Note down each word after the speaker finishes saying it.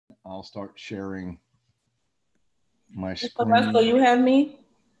I'll start sharing my Mr. Russell, screen. you have me?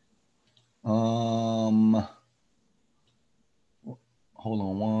 Hold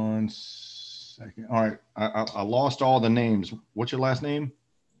on one second. All right, I lost all the names. What's your last name?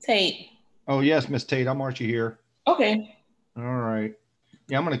 Tate. Oh yes, Miss Tate. I'm Archie here. Okay. All right.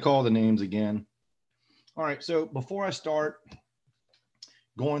 Yeah, I'm going to call the names again. All right. So before I start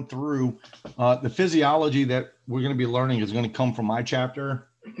going through the physiology that we're going to be learning is going to come from my chapter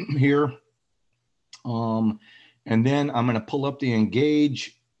here. And then I'm going to pull up the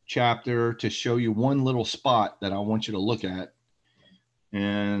engage chapter to show you one little spot that I want you to look at.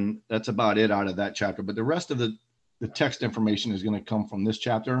 And that's about it out of that chapter. But the rest of the text information is going to come from this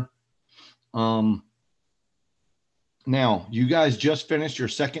chapter. Now, you guys just finished your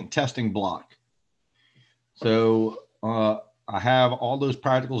second testing block. So I have all those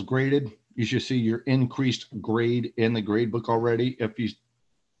practicals graded. You should see your increased grade in the grade book already. If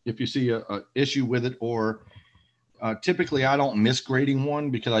you see a issue with it, or typically I don't miss grading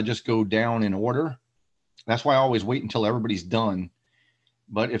one because I just go down in order. That's why I always wait until everybody's done.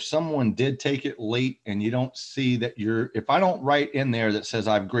 But if someone did take it late and you don't see that if I don't write in there that says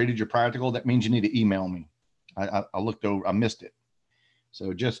I've graded your practical, that means you need to email me. I looked over, I missed it.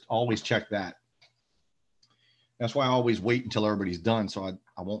 So just always check that. That's why I always wait until everybody's done so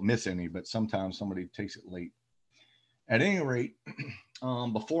I won't miss any, but sometimes somebody takes it late. At any rate,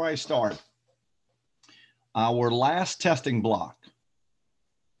 before I start, our last testing block,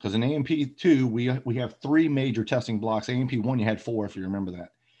 because in A&P2, we have 3 major testing blocks. A&P1, you had 4, if you remember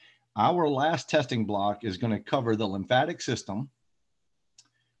that. Our last testing block is going to cover the lymphatic system,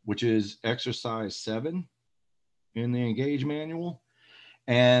 which is exercise 7 in the Engage manual.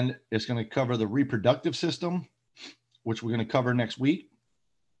 And it's going to cover the reproductive system, which we're going to cover next week.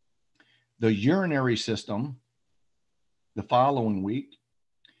 The urinary system, the following week.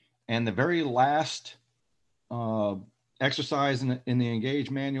 And the very last exercise in the Engage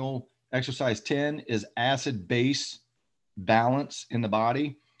manual, exercise 10, is acid-base balance in the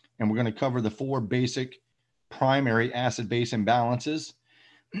body. And we're going to cover the 4 basic primary acid-base imbalances.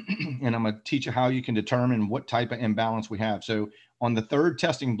 And I'm going to teach you how you can determine what type of imbalance we have. So on the 3rd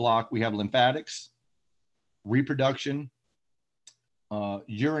testing block, we have lymphatics, reproduction,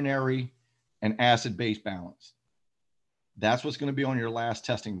 urinary, and acid-base balance. That's what's going to be on your last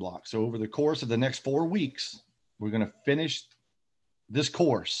testing block. So over the course of the next 4 weeks, we're going to finish this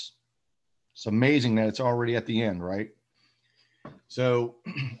course. It's amazing that it's already at the end, right? So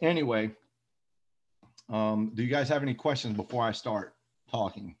anyway, do you guys have any questions before I start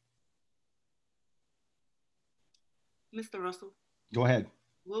talking? Mr. Russell. Go ahead.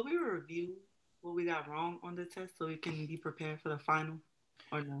 Will we review what we got wrong on the test so we can be prepared for the final,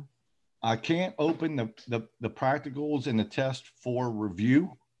 or no? I can't open the practicals and the test for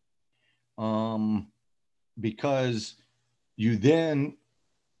review because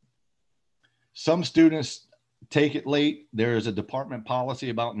some students take it late. There's a department policy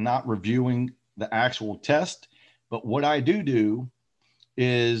about not reviewing the actual test. But what I do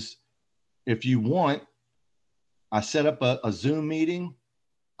is, if you want, I set up a Zoom meeting,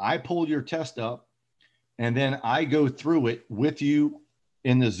 I pull your test up, and then I go through it with you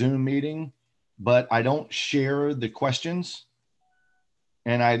in the Zoom meeting, but I don't share the questions,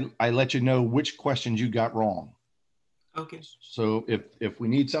 and I let you know which questions you got wrong. Okay. So if we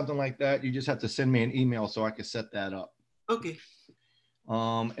need something like that, you just have to send me an email so I can set that up. Okay.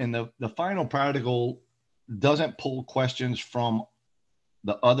 And the final practical doesn't pull questions from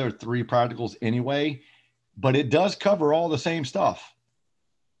the other 3 practicals anyway, but it does cover all the same stuff.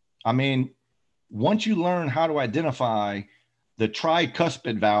 I mean, once you learn how to identify the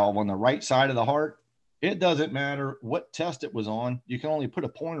tricuspid valve on the right side of the heart, it doesn't matter what test it was on. You can only put a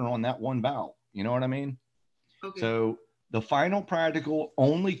pointer on that one valve. You know what I mean? Okay. So the final practical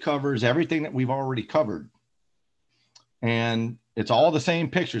only covers everything that we've already covered. And it's all the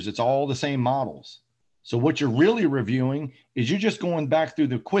same pictures. It's all the same models. So what you're really reviewing is you're just going back through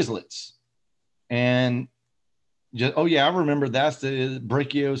the Quizlets and just, oh yeah, I remember that's the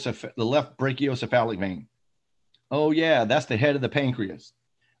left brachiocephalic vein. Oh yeah, that's the head of the pancreas.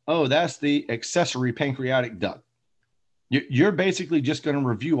 Oh, that's the accessory pancreatic duct. You're basically just going to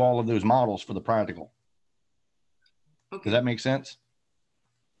review all of those models for the practical. Okay. Does that make sense?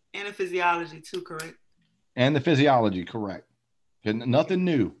 And the physiology too, correct? And the physiology, correct. Nothing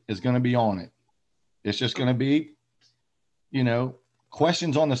new is going to be on it. It's just going to be,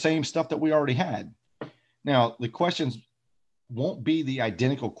 questions on the same stuff that we already had. Now, the questions won't be the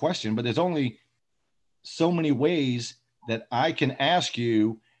identical question, but there's only so many ways that I can ask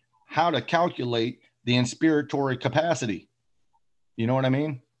you how to calculate the inspiratory capacity. You know what I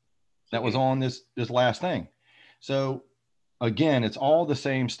mean? that was on this last thing. So again, it's all the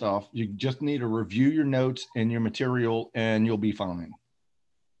same stuff. You just need to review your notes and your material and you'll be fine.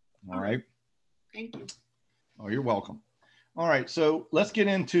 All right. Thank you. Oh, you're welcome. All right. So let's get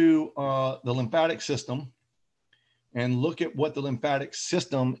into the lymphatic system and look at what the lymphatic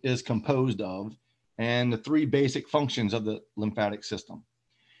system is composed of and the three basic functions of the lymphatic system.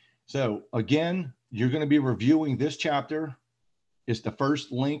 So again, you're going to be reviewing this chapter. It's the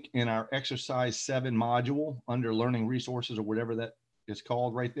first link in our exercise 7 module under learning resources or whatever that is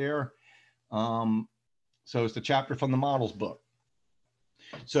called right there. So it's the chapter from the models book.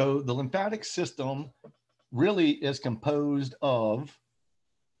 So the lymphatic system really is composed of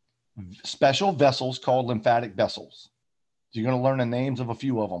special vessels called lymphatic vessels. You're going to learn the names of a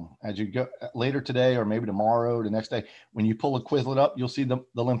few of them as you go later today, or maybe tomorrow, the next day. When you pull a Quizlet up, you'll see the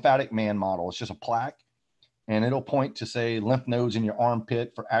lymphatic man model. It's just a plaque, and it'll point to, say, lymph nodes in your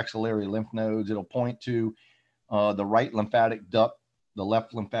armpit for axillary lymph nodes. It'll point to the right lymphatic duct, the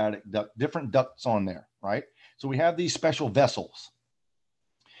left lymphatic duct, different ducts on there, right? So we have these special vessels.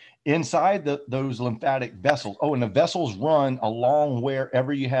 Inside those lymphatic vessels, oh, and the vessels run along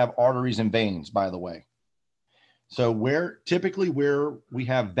wherever you have arteries and veins, by the way. So typically where we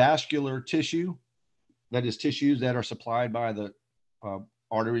have vascular tissue, that is tissues that are supplied by the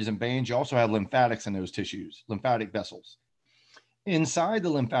arteries and veins, you also have lymphatics in those tissues, lymphatic vessels. Inside the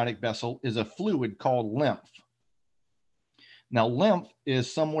lymphatic vessel is a fluid called lymph. Now, lymph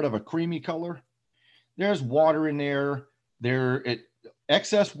is somewhat of a creamy color. There's water in there.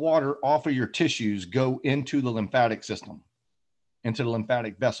 Excess water off of your tissues go into the lymphatic system, into the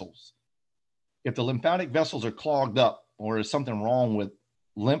lymphatic vessels. If the lymphatic vessels are clogged up or there's something wrong with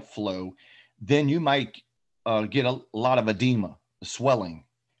lymph flow, then you might get a lot of edema, swelling,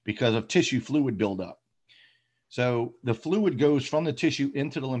 because of tissue fluid buildup. So the fluid goes from the tissue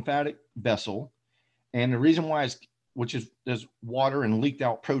into the lymphatic vessel. And the reason why there's water and leaked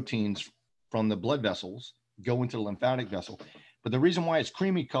out proteins from the blood vessels go into the lymphatic vessel. But the reason why it's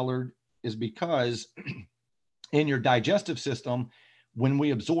creamy colored is because in your digestive system, when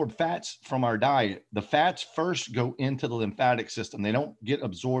we absorb fats from our diet, the fats first go into the lymphatic system. They don't get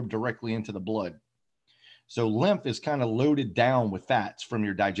absorbed directly into the blood. So lymph is kind of loaded down with fats from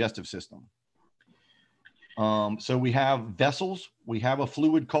your digestive system. So we have vessels. We have a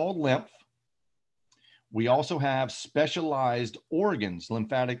fluid called lymph. We also have specialized organs,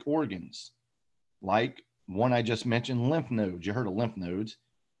 lymphatic organs, like one I just mentioned, lymph nodes. You heard of lymph nodes.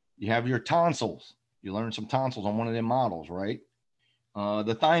 You have your tonsils. You learned some tonsils on one of them models, right?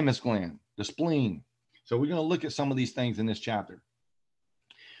 The thymus gland, the spleen. So we're going to look at some of these things in this chapter.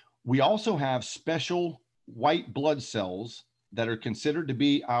 We also have special white blood cells that are considered to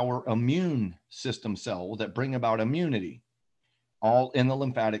be our immune system cells that bring about immunity, all in the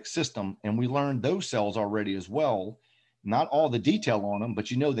lymphatic system. And we learned those cells already as well. Not all the detail on them,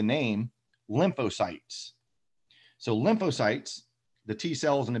 but you know the name, lymphocytes. So lymphocytes, the T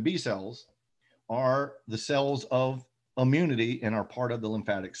cells and the B cells, are the cells of immunity and are part of the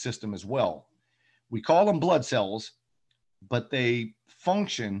lymphatic system as well. We call them blood cells, but they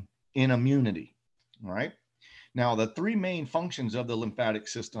function in immunity, all right? Now, the three main functions of the lymphatic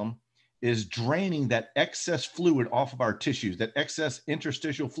system is draining that excess fluid off of our tissues, that excess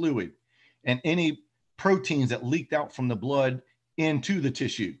interstitial fluid, and any proteins that leaked out from the blood into the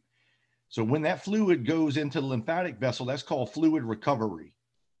tissue. So when that fluid goes into the lymphatic vessel, that's called fluid recovery.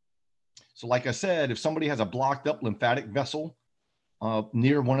 So like I said, if somebody has a blocked up lymphatic vessel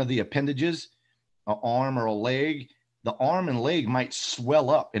near one of the appendages, an arm or a leg, the arm and leg might swell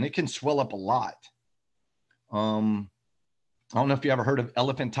up, and it can swell up a lot. I don't know if you ever heard of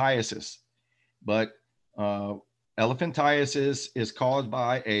elephantiasis, but elephantiasis is caused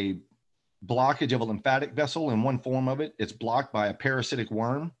by a blockage of a lymphatic vessel. In one form of it, it's blocked by a parasitic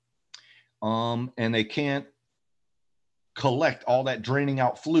worm, and they can't collect all that draining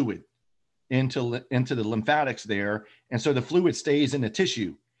out fluid into the lymphatics there. And so the fluid stays in the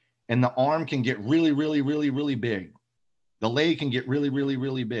tissue, and the arm can get really, really, really, really big. The leg can get really, really,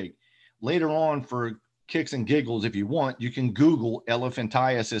 really big. Later on, for kicks and giggles, if you want, you can Google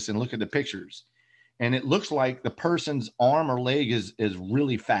elephantiasis and look at the pictures. And it looks like the person's arm or leg is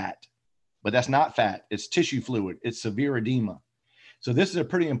really fat, but that's not fat. It's tissue fluid. It's severe edema. So this is a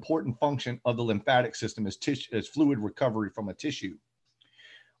pretty important function of the lymphatic system, is fluid recovery from a tissue.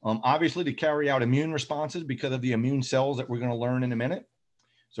 Obviously, to carry out immune responses because of the immune cells that we're going to learn in a minute.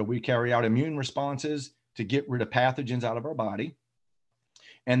 So we carry out immune responses to get rid of pathogens out of our body.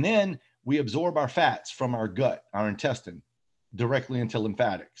 And then we absorb our fats from our gut, our intestine, directly into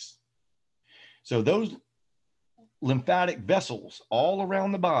lymphatics. So those lymphatic vessels all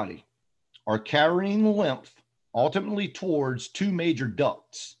around the body are carrying lymph ultimately towards two major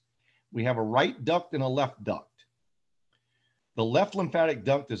ducts. We have a right duct and a left duct. The left lymphatic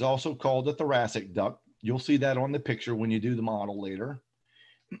duct is also called the thoracic duct. You'll see that on the picture when you do the model later.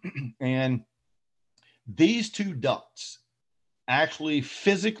 And these two ducts actually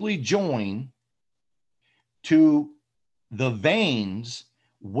physically join to the veins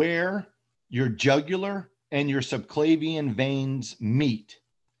where your jugular and your subclavian veins meet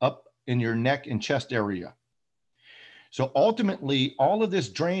up in your neck and chest area. So ultimately, all of this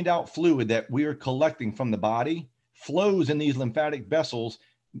drained out fluid that we are collecting from the body flows in these lymphatic vessels,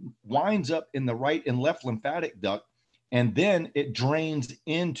 winds up in the right and left lymphatic duct, and then it drains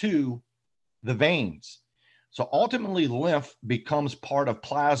into the veins. So ultimately, lymph becomes part of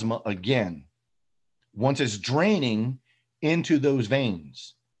plasma again once it's draining into those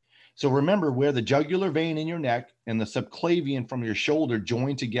veins. So remember, where the jugular vein in your neck and the subclavian from your shoulder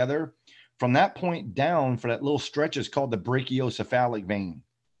join together, from that point down for that little stretch is called the brachiocephalic vein.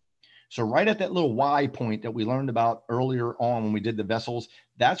 So right at that little Y point that we learned about earlier on when we did the vessels,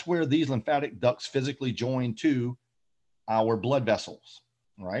 that's where these lymphatic ducts physically join to our blood vessels,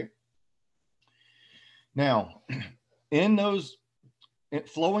 right? Now, in those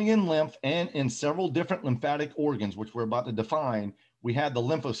flowing in lymph and in several different lymphatic organs, which we're about to define, we have the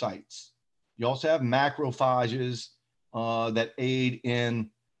lymphocytes. You also have macrophages that aid in,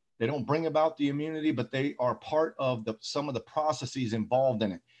 they don't bring about the immunity, but they are part of some of the processes involved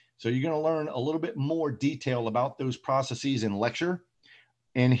in it. So you're going to learn a little bit more detail about those processes in lecture.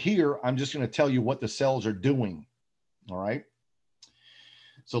 And here, I'm just going to tell you what the cells are doing. All right.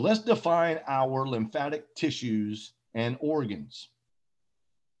 So let's define our lymphatic tissues and organs.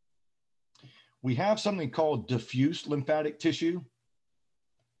 We have something called diffuse lymphatic tissue.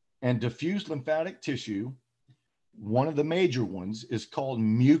 And diffuse lymphatic tissue, one of the major ones, is called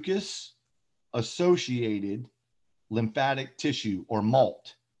mucus associated lymphatic tissue, or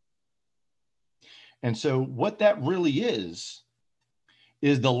MALT. And so what that really is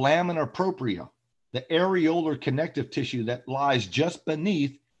the lamina propria, the areolar connective tissue that lies just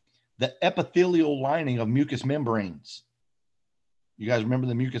beneath the epithelial lining of mucous membranes. You guys remember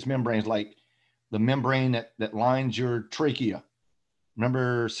the mucous membranes, like the membrane that lines your trachea.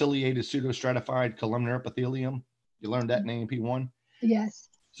 Remember ciliated pseudostratified columnar epithelium? You learned that name, P1? Yes.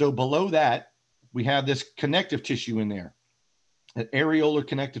 So below that, we have this connective tissue in there, an areolar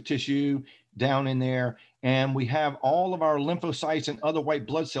connective tissue down in there. And we have all of our lymphocytes and other white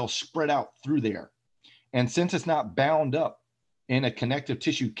blood cells spread out through there. And since it's not bound up in a connective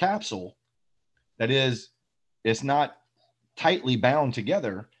tissue capsule, that is, it's not tightly bound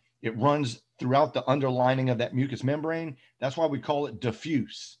together, it runs throughout the underlining of that mucous membrane. That's why we call it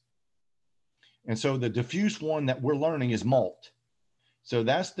diffuse. And so the diffuse one that we're learning is MALT. So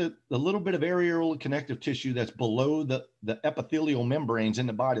that's the little bit of areolar connective tissue that's below the epithelial membranes in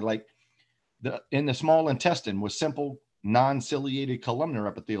the body, like in the small intestine with simple non-ciliated columnar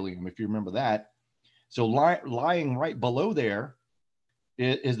epithelium, if you remember that. So lying right below there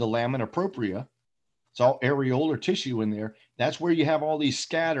is the lamina propria. It's all areolar tissue in there. That's where you have all these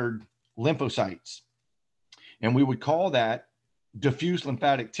scattered lymphocytes. And we would call that diffuse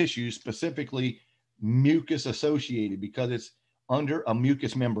lymphatic tissue, specifically mucus associated, because it's under a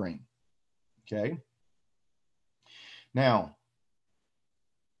mucous membrane. Okay. Now,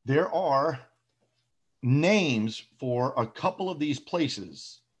 there are names for a couple of these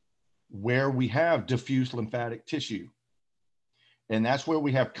places where we have diffuse lymphatic tissue. And that's where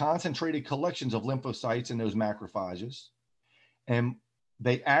we have concentrated collections of lymphocytes in those macrophages. And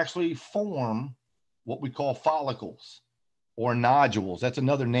they actually form what we call follicles or nodules. That's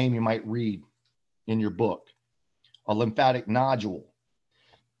another name you might read in your book, a lymphatic nodule.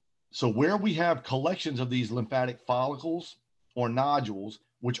 So where we have collections of these lymphatic follicles or nodules,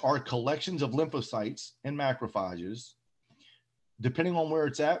 which are collections of lymphocytes and macrophages, depending on where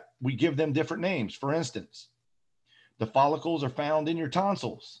it's at, we give them different names. For instance, the follicles are found in your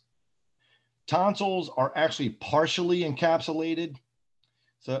tonsils. Tonsils are actually partially encapsulated.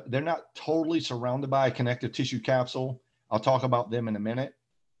 So they're not totally surrounded by a connective tissue capsule. I'll talk about them in a minute.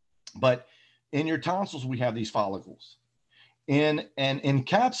 But in your tonsils, we have these follicles. In an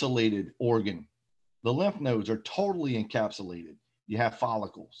encapsulated organ, the lymph nodes are totally encapsulated. You have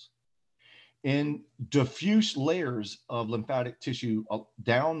follicles. In diffuse layers of lymphatic tissue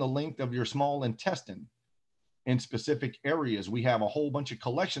down the length of your small intestine, in specific areas, we have a whole bunch of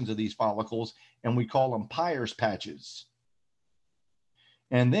collections of these follicles, and we call them Peyer's patches.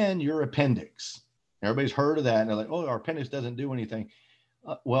 And then your appendix. Everybody's heard of that, and they're like, oh, our appendix doesn't do anything.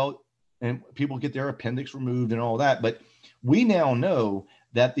 Well, and people get their appendix removed and all that, but we now know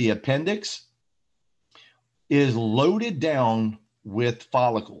that the appendix is loaded down with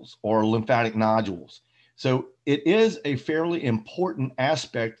follicles or lymphatic nodules. So it is a fairly important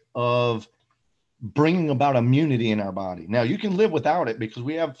aspect of bringing about immunity in our body. Now, you can live without it because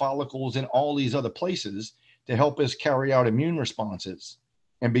we have follicles in all these other places to help us carry out immune responses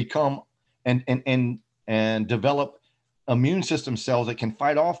and become and develop immune system cells that can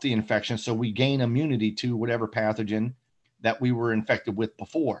fight off the infection, so we gain immunity to whatever pathogen that we were infected with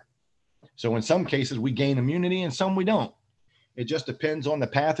before. So in some cases we gain immunity and some we don't. It just depends on the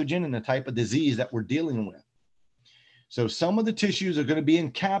pathogen and the type of disease that we're dealing with. So some of the tissues are going to be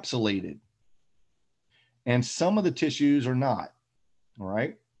encapsulated and some of the tissues are not. All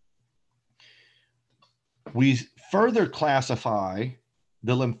right. We further classify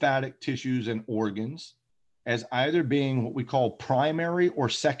the lymphatic tissues and organs as either being what we call primary or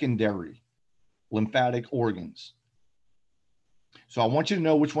secondary lymphatic organs. So I want you to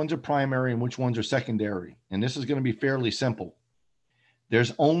know which ones are primary and which ones are secondary. And this is going to be fairly simple.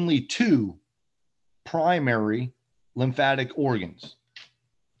 There's only 2 primary lymphatic organs.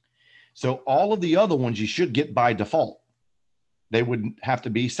 So all of the other ones you should get by default. They would have to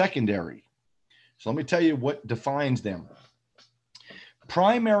be secondary. So let me tell you what defines them.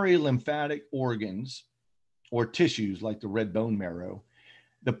 Primary lymphatic organs or tissues like the red bone marrow,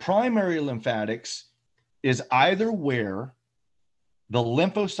 the primary lymphatics is either where the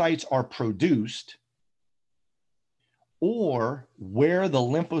lymphocytes are produced or where the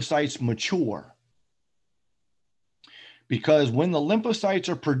lymphocytes mature. Because when the lymphocytes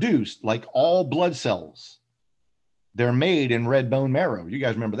are produced, like all blood cells, they're made in red bone marrow. You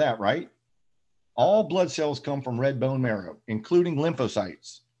guys remember that, right? All blood cells come from red bone marrow, including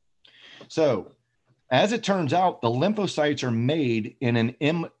lymphocytes. So as it turns out, the lymphocytes are made in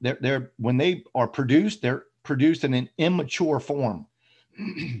when they are produced, they're produced in an immature form,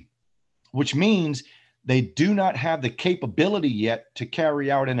 which means they do not have the capability yet to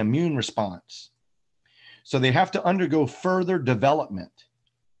carry out an immune response. So they have to undergo further development.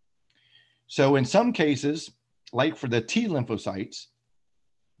 So in some cases, like for the T lymphocytes,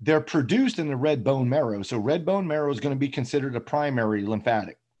 they're produced in the red bone marrow. So red bone marrow is going to be considered a primary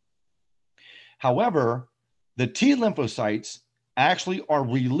lymphatic. However, the T lymphocytes actually are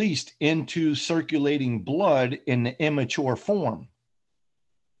released into circulating blood in the immature form.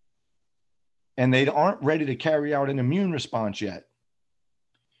 And they aren't ready to carry out an immune response yet.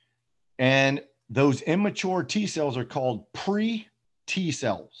 And those immature T cells are called pre-T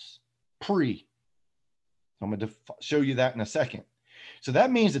cells. Pre. I'm going to show you that in a second. So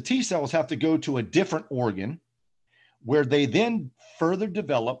that means the T cells have to go to a different organ where they then further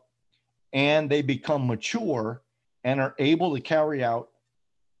develop and they become mature and are able to carry out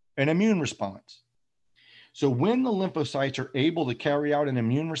an immune response. So when the lymphocytes are able to carry out an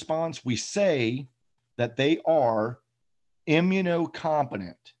immune response, we say that they are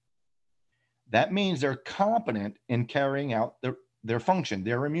immunocompetent. That means they're competent in carrying out their function,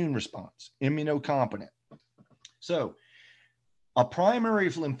 their immune response, immunocompetent. So a primary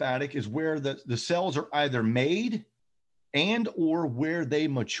lymphatic is where the cells are either made and or where they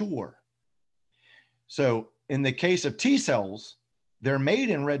mature. So in the case of T cells, they're made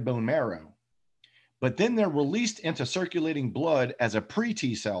in red bone marrow, but then they're released into circulating blood as a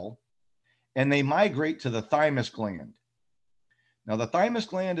pre-T cell, and they migrate to the thymus gland. Now, the thymus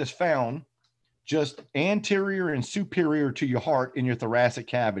gland is found just anterior and superior to your heart in your thoracic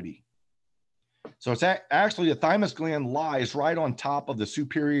cavity. So it's actually the thymus gland lies right on top of the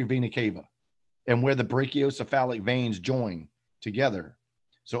superior vena cava and where the brachiocephalic veins join together.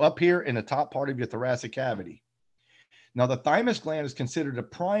 So up here in the top part of your thoracic cavity. Now, the thymus gland is considered a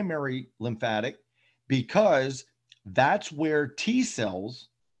primary lymphatic because that's where T cells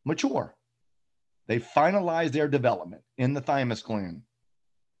mature. They finalize their development in the thymus gland.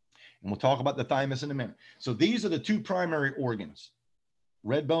 And we'll talk about the thymus in a minute. So these are the 2 primary organs,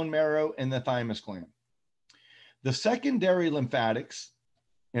 red bone marrow and the thymus gland. The secondary lymphatics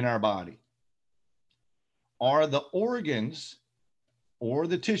in our body are the organs or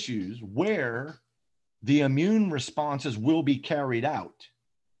the tissues where the immune responses will be carried out.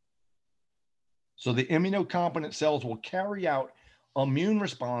 So the immunocompetent cells will carry out immune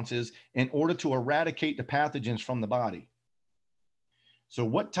responses in order to eradicate the pathogens from the body. So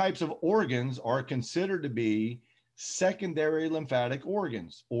what types of organs are considered to be secondary lymphatic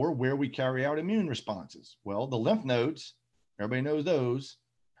organs or where we carry out immune responses? Well, the lymph nodes, everybody knows those,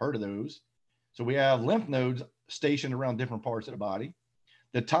 heard of those. So we have lymph nodes stationed around different parts of the body.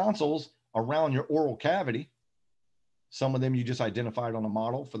 The tonsils around your oral cavity. Some of them you just identified on a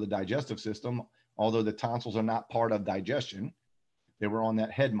model for the digestive system, although the tonsils are not part of digestion. They were on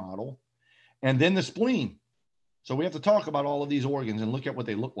that head model. And then the spleen. So we have to talk about all of these organs and look at what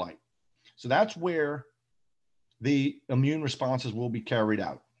they look like. So that's where the immune responses will be carried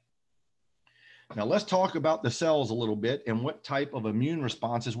out. Now let's talk about the cells a little bit and what type of immune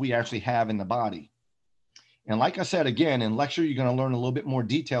responses we actually have in the body. And like I said, again, in lecture, you're going to learn a little bit more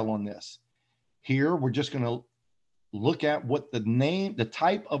detail on this. Here, we're just going to look at what the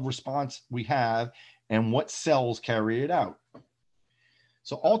type of response we have and what cells carry it out.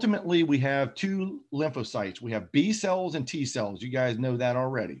 So ultimately, we have two lymphocytes. We have B cells and T cells. You guys know that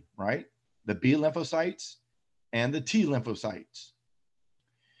already, right? The B lymphocytes and the T lymphocytes.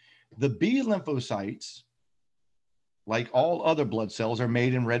 The B lymphocytes, like all other blood cells, are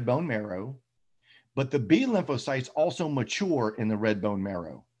made in red bone marrow, but the B lymphocytes also mature in the red bone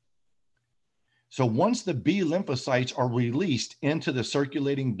marrow. So once the B lymphocytes are released into the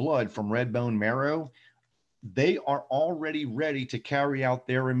circulating blood from red bone marrow, they are already ready to carry out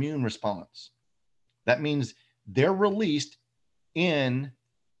their immune response. That means they're released in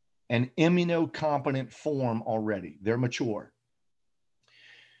an immunocompetent form already. They're mature.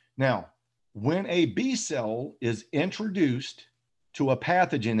 Now, when a B cell is introduced to a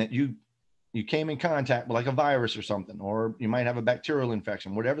pathogen that you came in contact with, like a virus or something, or you might have a bacterial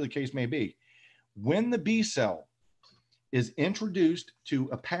infection, whatever the case may be, when the B cell is introduced to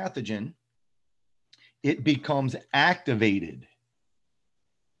a pathogen, it becomes activated.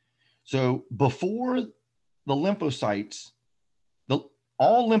 So before the lymphocytes,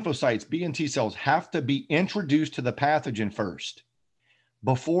 all lymphocytes, B and T cells, have to be introduced to the pathogen first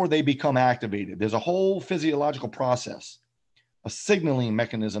before they become activated. There's a whole physiological process, a signaling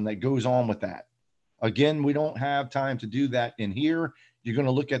mechanism that goes on with that. Again, we don't have time to do that in here. You're going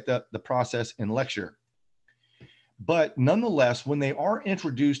to look at the process in lecture. But nonetheless, when they are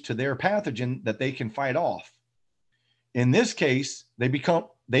introduced to their pathogen that they can fight off, in this case, they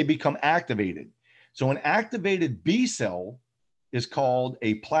become activated. So an activated B cell is called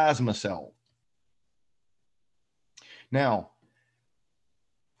a plasma cell. Now,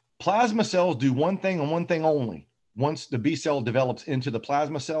 plasma cells do one thing and one thing only. Once the B cell develops into the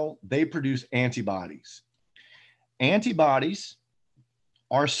plasma cell, they produce antibodies. Antibodies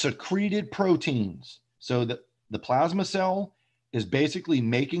are secreted proteins. So the plasma cell is basically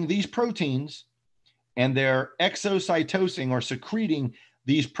making these proteins, and they're exocytosing or secreting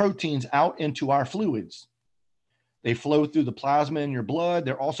these proteins out into our fluids. They flow through the plasma in your blood.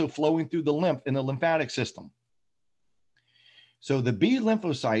 They're also flowing through the lymph in the lymphatic system. So the B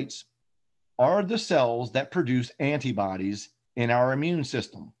lymphocytes are the cells that produce antibodies in our immune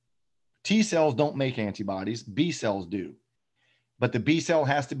system. T cells don't make antibodies, B cells do. But the B cell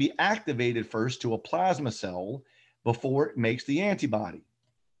has to be activated first to a plasma cell before it makes the antibody.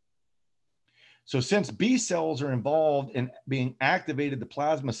 So since B cells are involved in being activated the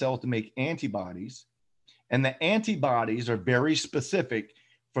plasma cells to make antibodies, and the antibodies are very specific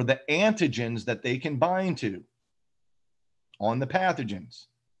for the antigens that they can bind to on the pathogens,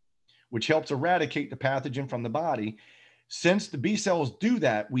 which helps eradicate the pathogen from the body. Since the B cells do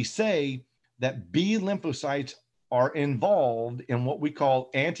that, we say that B lymphocytes are involved in what we call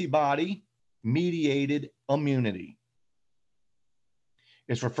antibody-mediated immunity.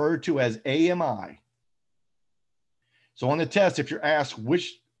 It's referred to as AMI. So on the test, if you're asked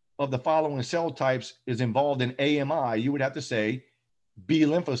which of the following cell types is involved in AMI, you would have to say B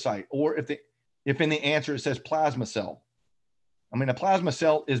lymphocyte, or if in the answer it says plasma cell. I mean, a plasma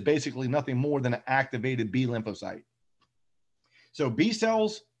cell is basically nothing more than an activated B lymphocyte. So B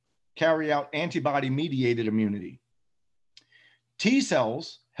cells carry out antibody-mediated immunity. T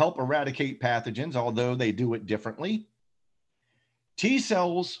cells help eradicate pathogens, although they do it differently. T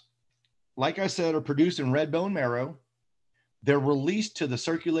cells, like I said, are produced in red bone marrow. They're released to the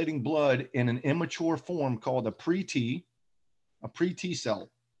circulating blood in an immature form called a pre-T cell.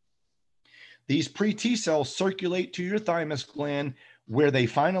 These pre-T cells circulate to your thymus gland where they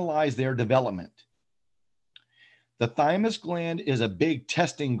finalize their development. The thymus gland is a big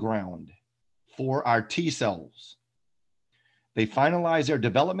testing ground for our T cells. They finalize their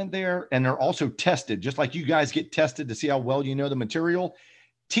development there, and they're also tested. Just like you guys get tested to see how well you know the material,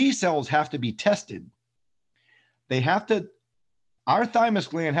 T cells have to be tested. Our thymus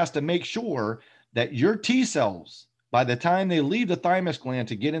gland has to make sure that your T cells, by the time they leave the thymus gland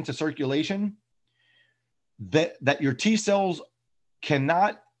to get into circulation, that your T cells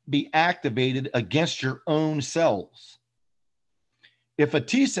cannot be activated against your own cells. If a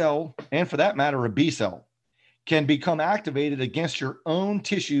T cell, and for that matter, a B cell, can become activated against your own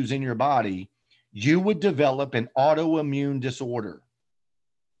tissues in your body, you would develop an autoimmune disorder.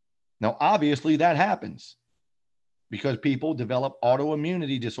 Now, obviously, that happens. because people develop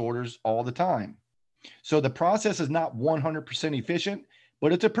autoimmunity disorders all the time. So the process is not 100% efficient,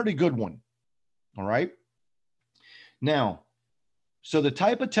 but it's a pretty good one. All right. Now, so the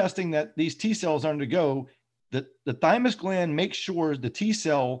type of testing that these T cells undergo, the thymus gland makes sure the T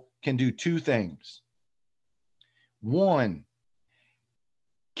cell can do two things. One,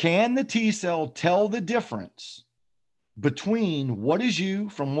 can the T cell tell the difference between what is you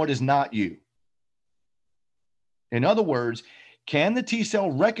from what is not you? In other words, can the T cell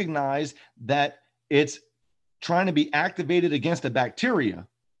recognize that it's trying to be activated against a bacteria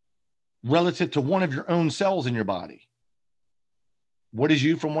relative to one of your own cells in your body? What is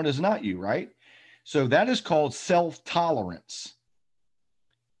you from what is not you, right? So that is called self-tolerance.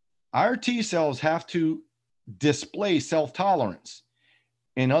 Our T cells have to display self-tolerance.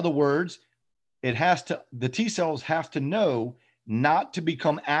 In other words, the T cells have to know not to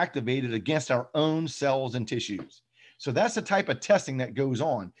become activated against our own cells and tissues. So that's the type of testing that goes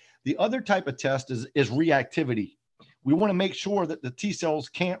on. The other type of test is reactivity. We want to make sure that the T cells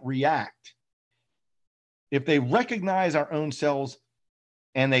can't react. If they recognize our own cells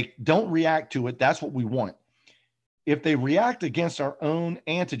and they don't react to it, that's what we want. If they react against our own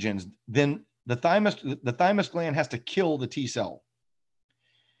antigens, then the thymus gland has to kill the T cell.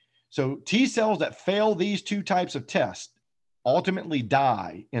 So T cells that fail these two types of tests ultimately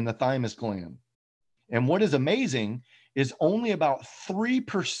die in the thymus gland. And what is amazing is only about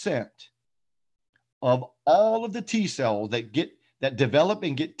 3% of all of the T cells that develop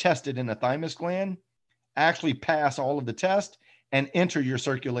and get tested in the thymus gland actually pass all of the tests and enter your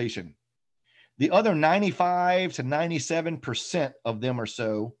circulation. The other 95 to 97% of them or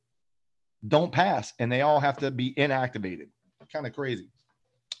so don't pass, and they all have to be inactivated. Kind of crazy.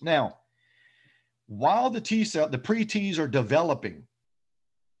 Now, while the pre-Ts are developing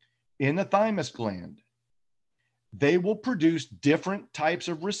in the thymus gland, they will produce different types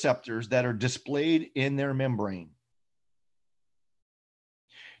of receptors that are displayed in their membrane.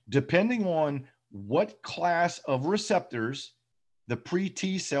 Depending on what class of receptors the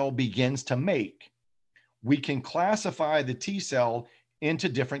pre-T cell begins to make, we can classify the T cell into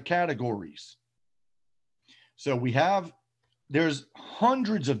different categories. So there's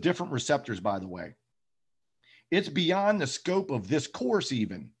hundreds of different receptors, by the way. It's beyond the scope of this course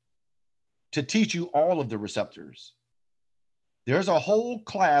even to teach you all of the receptors. There's a whole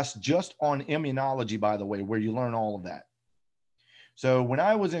class just on immunology, by the way, where you learn all of that. So when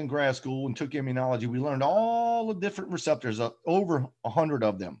I was in grad school and took immunology, we learned all the different receptors, over 100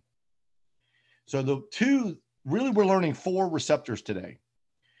 of them. So we're learning 4 receptors today.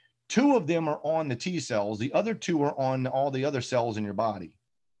 2 of them are on the T cells. The other 2 are on all the other cells in your body.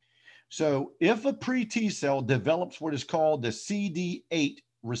 So if a pre-T cell develops what is called the CD8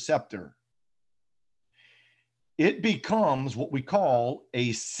 receptor, it becomes what we call a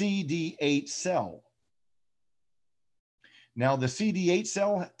CD8 cell. Now, the CD8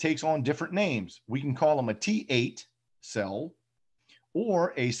 cell takes on different names. We can call them a T8 cell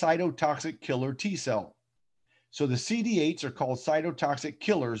or a cytotoxic killer T cell. So the CD8s are called cytotoxic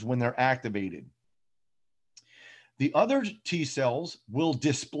killers when they're activated. The other T cells will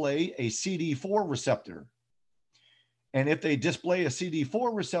display a CD4 receptor. And if they display a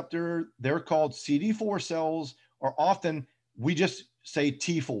CD4 receptor, they're called CD4 cells, or often we just say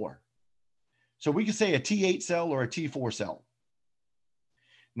T4. So we can say a T8 cell or a T4 cell.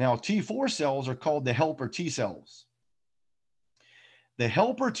 Now, T4 cells are called the helper T cells. The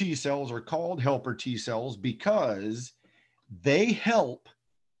helper T cells are called helper T cells because they help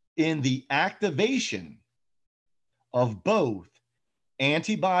in the activation of both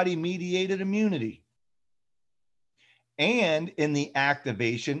antibody-mediated immunity and in the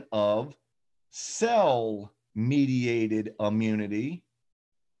activation of cell-mediated immunity,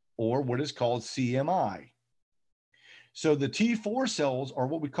 or what is called CMI. So the T4 cells are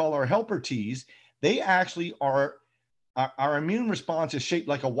what we call our helper Ts. They actually are, our immune response is shaped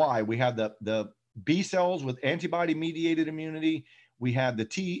like a Y. We have the B cells with antibody-mediated immunity. We have the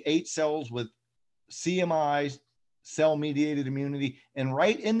T8 cells with CMI, cell-mediated immunity. And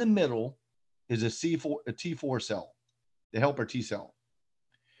right in the middle is a T4 cell, the helper T cell.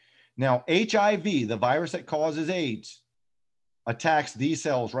 Now, HIV, the virus that causes AIDS, attacks these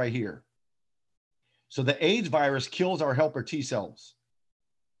cells right here. So the AIDS virus kills our helper T cells,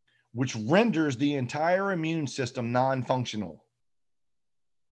 which renders the entire immune system non-functional.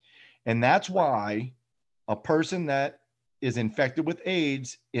 And that's why a person that is infected with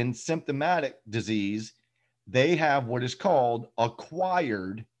AIDS in symptomatic disease, they have what is called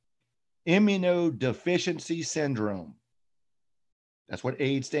acquired immunodeficiency syndrome. That's what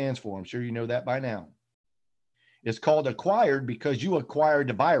AIDS stands for. I'm sure you know that by now. It's called acquired because you acquired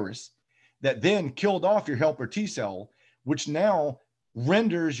the virus that then killed off your helper T cell, which now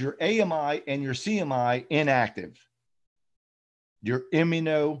renders your AMI and your CMI inactive. You're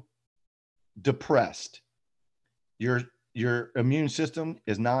immunodepressed. Your immune system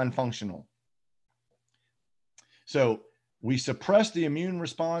is non-functional. So we suppress the immune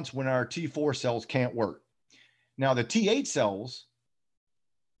response when our T4 cells can't work. Now the T8 cells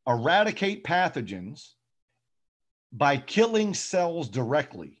eradicate pathogens by killing cells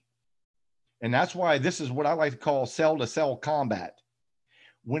directly. And that's why this is what I like to call cell-to-cell combat.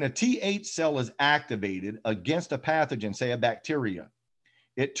 When a T8 cell is activated against a pathogen, say a bacteria,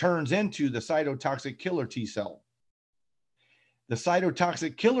 it turns into the cytotoxic killer T cell. The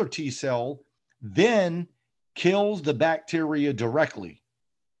cytotoxic killer T cell then kills the bacteria directly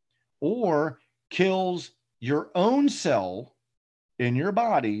or kills your own cell in your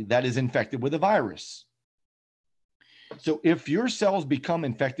body that is infected with a virus. So if your cells become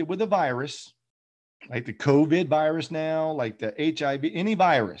infected with a virus, like the COVID virus now, like the HIV, any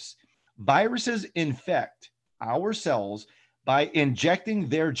virus, viruses infect our cells by injecting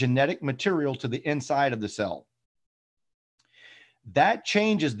their genetic material to the inside of the cell. That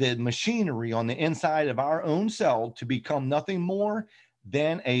changes the machinery on the inside of our own cell to become nothing more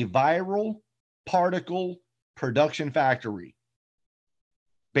than a viral particle production factory.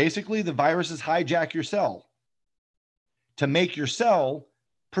 Basically, the viruses hijack your cell to make your cell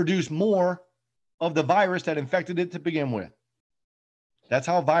produce more of the virus that infected it to begin with. That's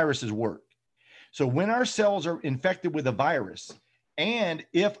how viruses work. So when our cells are infected with a virus, and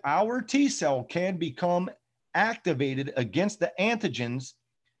if our T cell can become activated against the antigens,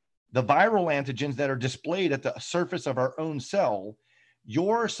 the viral antigens that are displayed at the surface of our own cell,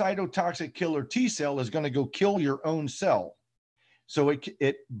 your cytotoxic killer T cell is going to go kill your own cell. So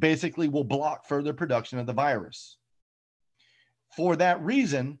it basically will block further production of the virus. For that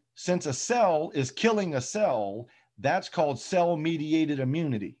reason, since a cell is killing a cell, that's called cell-mediated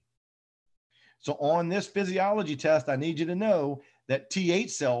immunity. So on this physiology test, I need you to know that T8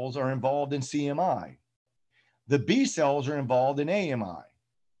 cells are involved in CMI. The B cells are involved in AMI.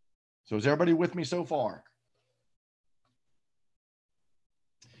 So is everybody with me so far?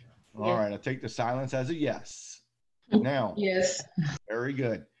 Yeah. All right, I take the silence as a yes. Now, yes. Very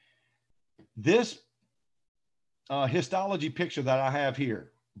good. This histology picture that I have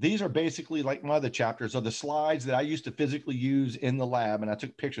here, these are basically like my other chapters are the slides that I used to physically use in the lab, and I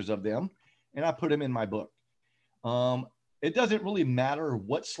took pictures of them and I put them in my book. It doesn't really matter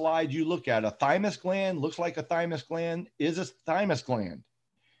what slide you look at. A thymus gland looks like a thymus gland is a thymus gland.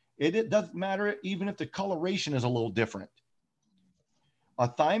 It doesn't matter even if the coloration is a little different. A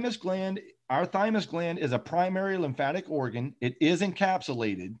thymus gland, our thymus gland is a primary lymphatic organ. It is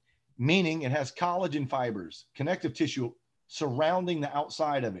encapsulated, meaning it has collagen fibers, connective tissue surrounding the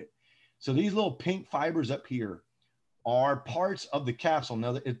outside of it. So these little pink fibers up here are parts of the capsule.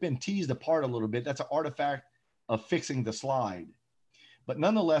 Now, it's been teased apart a little bit. That's an artifact of fixing the slide. But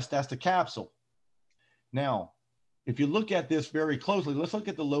nonetheless, that's the capsule. Now, if you look at this very closely, let's look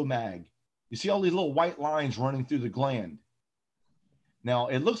at the low mag. You see all these little white lines running through the gland. Now,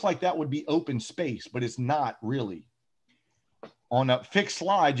 it looks like that would be open space, but it's not really. On a fixed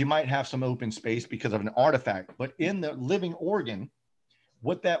slide, you might have some open space because of an artifact, but in the living organ,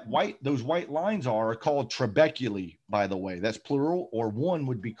 what those white lines are called trabeculae, by the way. That's plural, or one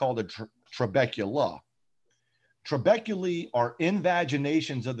would be called a trabecula. Trabeculae are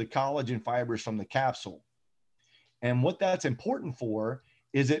invaginations of the collagen fibers from the capsule. And what that's important for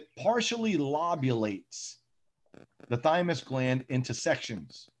is it partially lobulates the thymus gland into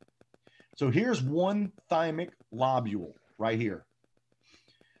sections. So here's one thymic lobule right here.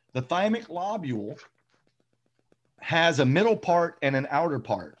 The thymic lobule has a middle part and an outer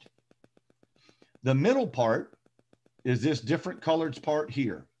part. The middle part is this different colored part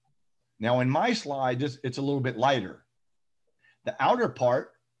here. Now in my slide, it's a little bit lighter. The outer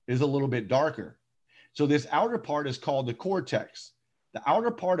part is a little bit darker. So this outer part is called the cortex. The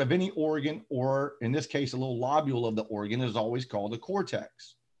outer part of any organ, or in this case, a little lobule of the organ, is always called the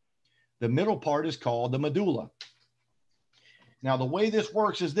cortex. The middle part is called the medulla. Now, the way this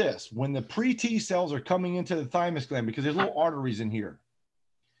works is this. When the pre-T cells are coming into the thymus gland, because there's little arteries in here,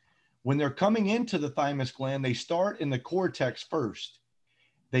 when they're coming into the thymus gland, they start in the cortex first.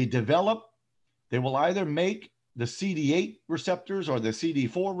 They develop, they will either make the CD8 receptors or the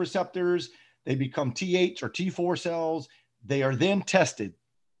CD4 receptors. They become T8 or T4 cells. They are then tested.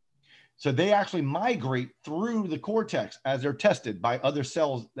 So they actually migrate through the cortex as they're tested by other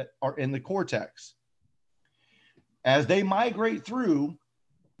cells that are in the cortex. As they migrate through,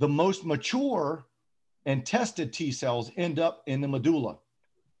 the most mature and tested T cells end up in the medulla.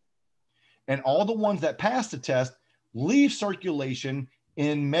 And all the ones that pass the test leave circulation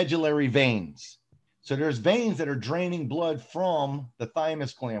in medullary veins. So there's veins that are draining blood from the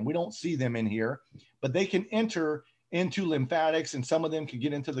thymus gland. We don't see them in here, but they can enter into lymphatics, and some of them can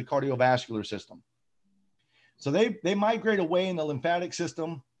get into the cardiovascular system. So they migrate away in the lymphatic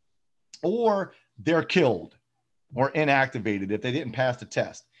system, or they're killed or inactivated if they didn't pass the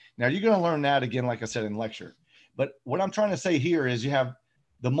test. Now, you're going to learn that again, like I said in lecture. But what I'm trying to say here is you have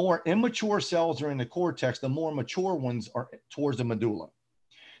the more immature cells are in the cortex, the more mature ones are towards the medulla.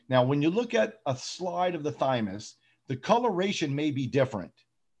 Now, when you look at a slide of the thymus, the coloration may be different.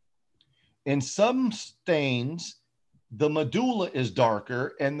 In some stains, the medulla is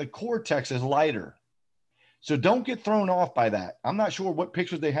darker and the cortex is lighter. So don't get thrown off by that. I'm not sure what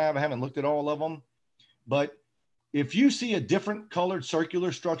pictures they have. I haven't looked at all of them. But if you see a different colored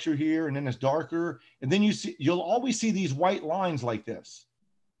circular structure here and then it's darker, and then you'll always see these white lines like this.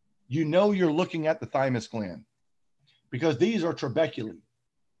 You know you're looking at the thymus gland because these are trabeculae.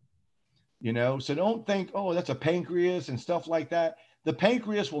 You know, so don't think, oh, that's a pancreas and stuff like that. The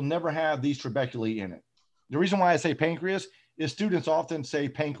pancreas will never have these trabeculae in it. The reason why I say pancreas is students often say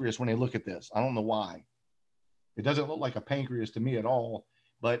pancreas when they look at this. I don't know why. It doesn't look like a pancreas to me at all.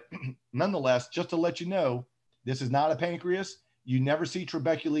 But nonetheless, just to let you know, this is not a pancreas. You never see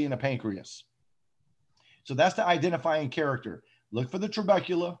trabeculae in a pancreas. So that's the identifying character. Look for the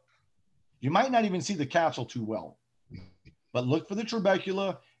trabecula. You might not even see the capsule too well, but look for the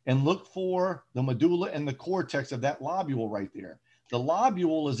trabecula and look for the medulla and the cortex of that lobule right there. The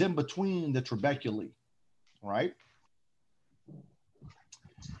lobule is in between the trabeculae, right?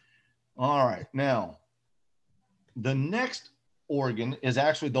 All right, now, the next organ is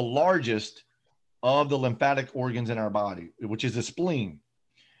actually the largest of the lymphatic organs in our body, which is the spleen.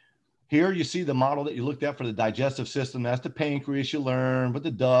 Here you see the model that you looked at for the digestive system. That's the pancreas you learned, but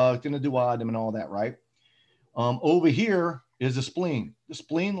the duct and the duodenum and all that, right? Over here is the spleen. The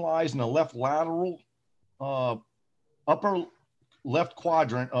spleen lies in the left lateral, upper left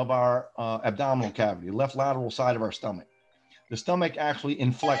quadrant of our abdominal cavity, left lateral side of our stomach. The stomach actually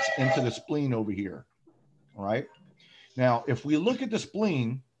inflects into the spleen over here, all right? Now, if we look at the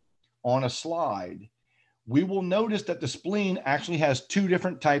spleen on a slide, we will notice that the spleen actually has two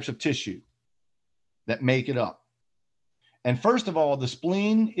different types of tissue that make it up. And first of all, the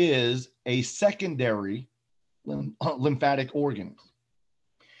spleen is a secondary lymphatic organ,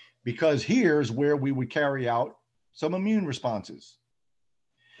 because here's where we would carry out some immune responses.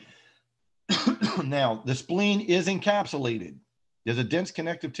 Now, the spleen is encapsulated. There's a dense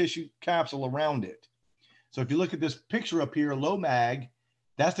connective tissue capsule around it. So if you look at this picture up here, low mag,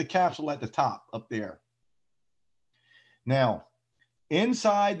 that's the capsule at the top up there. Now,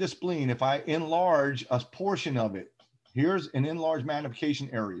 inside the spleen, if I enlarge a portion of it, here's an enlarged magnification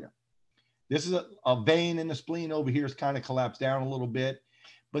area. This is a vein in the spleen over here. It's kind of collapsed down a little bit.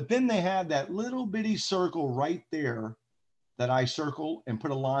 But then they have that little bitty circle right there that I circle and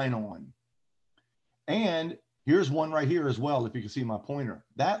put a line on. And here's one right here as well, if you can see my pointer.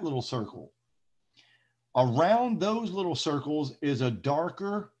 That little circle. Around those little circles is a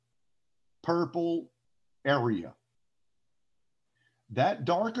darker purple area. That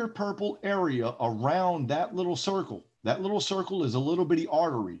darker purple area around that little circle is a little bitty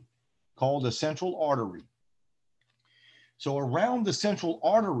artery called a central artery. So around the central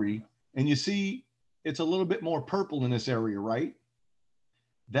artery, and you see it's a little bit more purple in this area, right?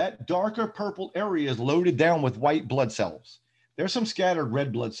 That darker purple area is loaded down with white blood cells. There's some scattered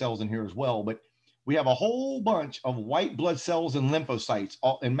red blood cells in here as well, but we have a whole bunch of white blood cells and lymphocytes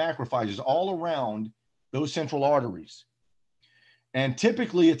and macrophages all around those central arteries. And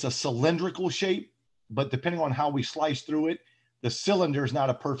typically it's a cylindrical shape, but depending on how we slice through it, the cylinder is not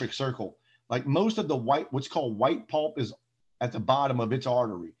a perfect circle. Like most of the what's called white pulp is at the bottom of its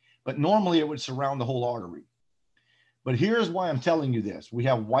artery, but normally it would surround the whole artery. But here's why I'm telling you this. We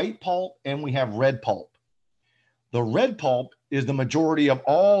have white pulp and we have red pulp. The red pulp is the majority of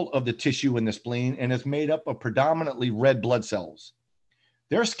all of the tissue in the spleen, and it's made up of predominantly red blood cells.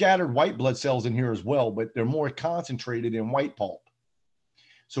 There are scattered white blood cells in here as well, but they're more concentrated in white pulp.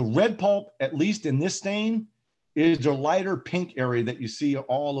 So red pulp, at least in this stain, is the lighter pink area that you see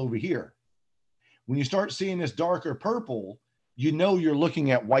all over here. When you start seeing this darker purple, you know you're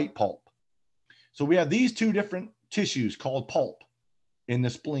looking at white pulp. So we have these two different tissues called pulp in the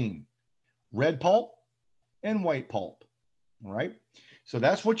spleen, red pulp and white pulp, all right? So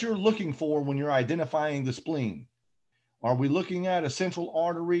that's what you're looking for when you're identifying the spleen. Are we looking at a central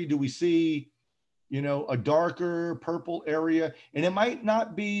artery? Do we see, you know, a darker purple area? And it might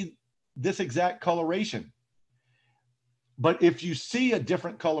not be this exact coloration. But if you see a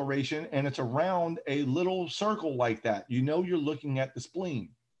different coloration and it's around a little circle like that, you know you're looking at the spleen.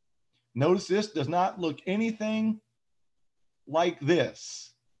 Notice this does not look anything like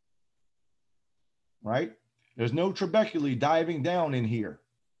this, right? There's no trabeculae diving down in here.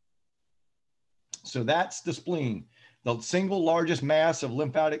 So that's the spleen, the single largest mass of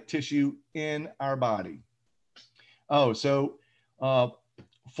lymphatic tissue in our body. Oh, so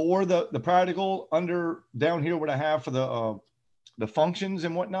for the practical under down here, what I have for the functions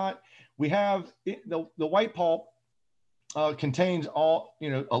and whatnot, we have the white pulp contains all,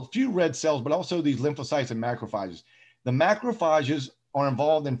 a few red cells, but also these lymphocytes and macrophages. The macrophages are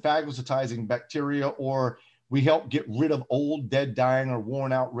involved in phagocytizing bacteria, or we help get rid of old, dead, dying, or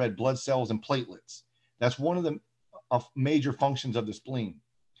worn out red blood cells and platelets. That's one of the major functions of the spleen.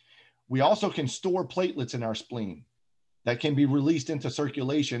 We also can store platelets in our spleen that can be released into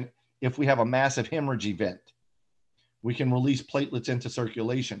circulation if we have a massive hemorrhage event. We can release platelets into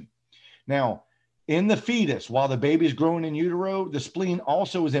circulation. Now, in the fetus, while the baby is growing in utero, the spleen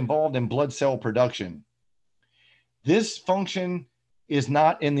also is involved in blood cell production. This function is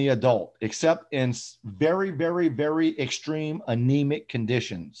not in the adult, except in very, very, very extreme anemic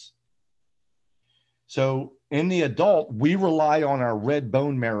conditions. So in the adult, we rely on our red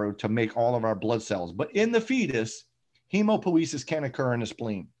bone marrow to make all of our blood cells. But in the fetus, hemopoiesis can occur in the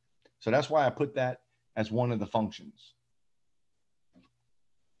spleen. So that's why I put that as one of the functions.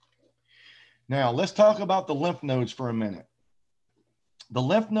 Now, let's talk about the lymph nodes for a minute. The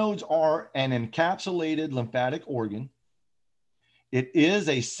lymph nodes are an encapsulated lymphatic organ. It is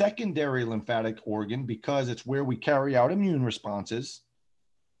a secondary lymphatic organ because it's where we carry out immune responses.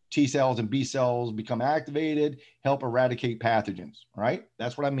 T cells and B cells become activated, help eradicate pathogens, right?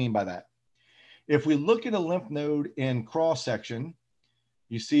 That's what I mean by that. If we look at a lymph node in cross section,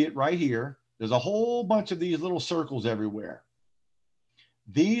 you see it right here. There's a whole bunch of these little circles everywhere.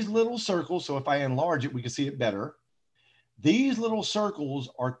 These little circles, so if I enlarge it, we can see it better. These little circles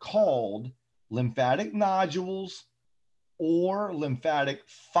are called lymphatic nodules or lymphatic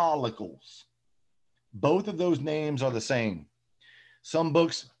follicles. Both of those names are the same. Some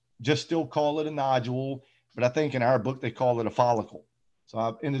books just still call it a nodule, but I think in our book, they call it a follicle. So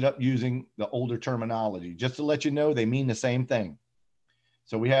I've ended up using the older terminology just to let you know they mean the same thing.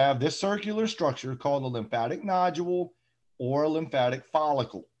 So we have this circular structure called a lymphatic nodule or a lymphatic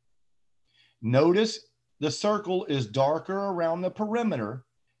follicle. Notice the circle is darker around the perimeter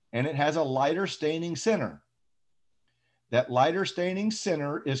and it has a lighter staining center. That lighter staining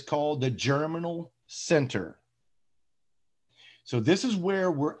center is called the germinal center. So this is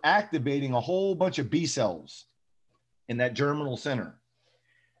where we're activating a whole bunch of B cells in that germinal center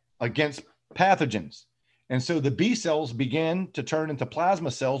against pathogens. And so the B cells begin to turn into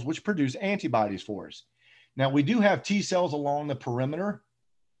plasma cells, which produce antibodies for us. Now, we do have T cells along the perimeter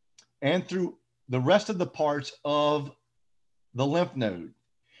and through the rest of the parts of the lymph node.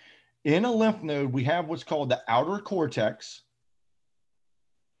 In a lymph node, we have what's called the outer cortex.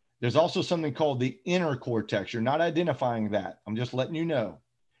 There's also something called the inner cortex. You're not identifying that. I'm just letting you know.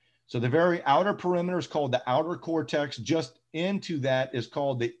 So the very outer perimeter is called the outer cortex. Just into that is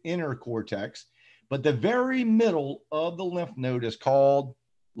called the inner cortex. But the very middle of the lymph node is called,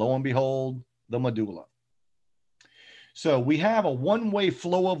 lo and behold, the medulla. So we have a one-way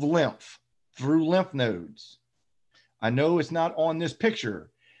flow of lymph through lymph nodes. I know it's not on this picture,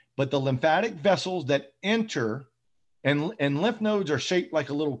 but the lymphatic vessels that enter, and lymph nodes are shaped like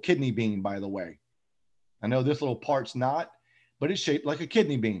a little kidney bean, by the way. I know this little part's not, but it's shaped like a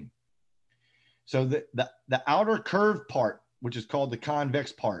kidney bean. So the outer curved part, which is called the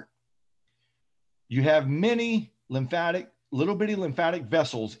convex part, you have many little bitty lymphatic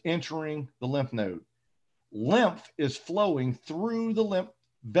vessels entering the lymph node. Lymph is flowing through the lymph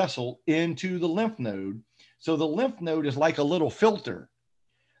vessel into the lymph node. So the lymph node is like a little filter.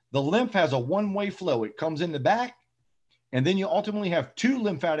 The lymph has a one-way flow. It comes in the back, and then you ultimately have two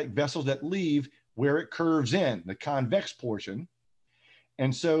lymphatic vessels that leave where it curves in, the convex portion.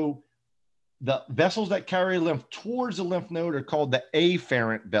 And so the vessels that carry lymph towards the lymph node are called the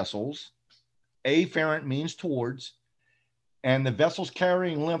afferent vessels. Afferent means towards. And the vessels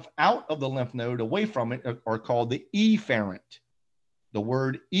carrying lymph out of the lymph node away from it are called the efferent. The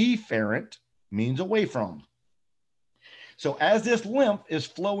word efferent means away from. So as this lymph is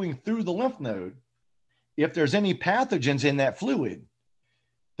flowing through the lymph node, if there's any pathogens in that fluid,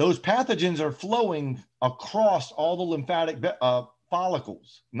 those pathogens are flowing across all the lymphatic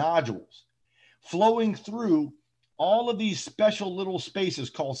follicles, nodules, flowing through all of these special little spaces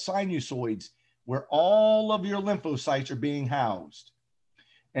called sinusoids, where all of your lymphocytes are being housed.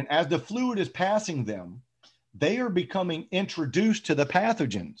 And as the fluid is passing them, they are becoming introduced to the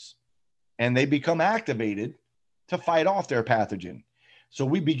pathogens and they become activated to fight off their pathogen. So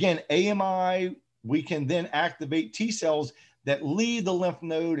we begin AMI, we can then activate T cells that leave the lymph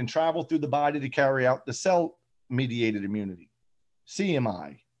node and travel through the body to carry out the cell-mediated immunity,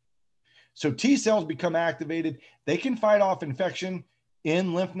 CMI. So T cells become activated. They can fight off infection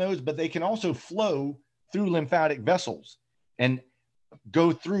in lymph nodes, but they can also flow through lymphatic vessels and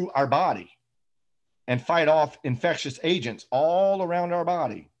go through our body and fight off infectious agents all around our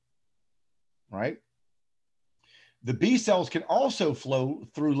body, right? The B cells can also flow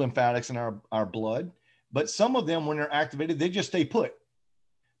through lymphatics in our blood, but some of them, when they're activated, they just stay put.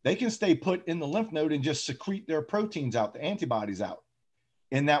 They can stay put in the lymph node and just secrete their proteins out, the antibodies out.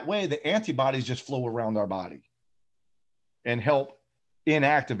 In that way, the antibodies just flow around our body and help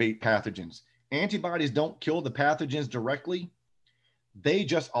inactivate pathogens. Antibodies don't kill the pathogens directly. They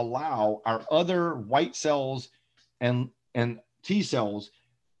just allow our other white cells and T cells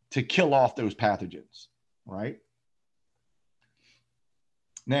to kill off those pathogens, right?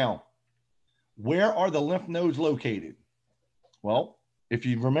 Now, where are the lymph nodes located? Well, if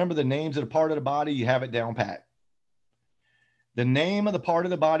you remember the names of the part of the body, you have it down pat. The name of the part of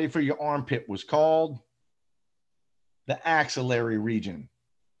the body for your armpit was called the axillary region.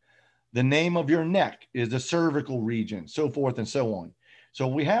 The name of your neck is the cervical region, so forth and so on. So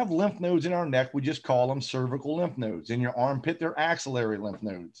we have lymph nodes in our neck. We just call them cervical lymph nodes. In your armpit, they're axillary lymph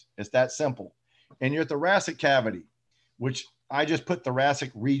nodes. It's that simple. In your thoracic cavity, which I just put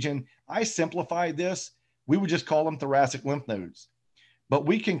thoracic region, I simplified this. We would just call them thoracic lymph nodes. But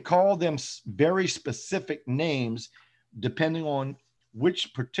we can call them very specific names depending on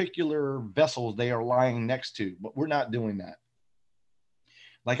which particular vessels they are lying next to, but we're not doing that.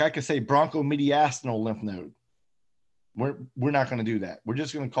 Like I could say bronchomediastinal lymph node. We're not going to do that. We're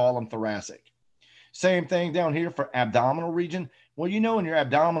just going to call them thoracic. Same thing down here for abdominal region. Well, you know, in your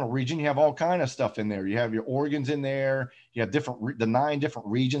abdominal region, you have all kind of stuff in there. You have your organs in there. You have the 9 different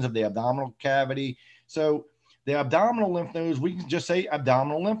regions of the abdominal cavity. So the abdominal lymph nodes, we can just say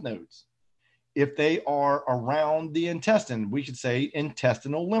abdominal lymph nodes. If they are around the intestine, we could say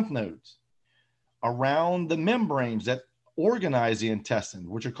intestinal lymph nodes. Around the membranes that organize the intestine,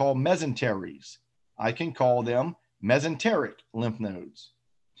 which are called mesenteries, I can call them mesenteric lymph nodes.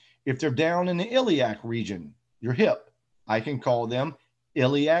 If they're down in the iliac region, your hip, I can call them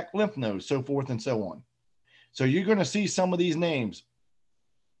iliac lymph nodes, so forth and so on. So you're going to see some of these names,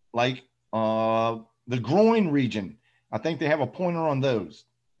 like the groin region. I think they have a pointer on those.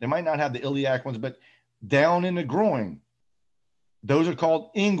 They might not have the iliac ones, but down in the groin, those are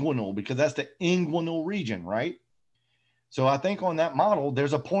called inguinal because that's the inguinal region, right? So I think on that model,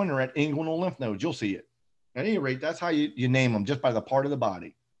 there's a pointer at inguinal lymph nodes. You'll see it. At any rate, that's how you name them, just by the part of the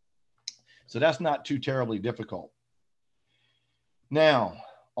body. So that's not too terribly difficult. Now,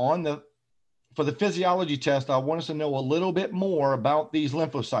 for the physiology test, I want us to know a little bit more about these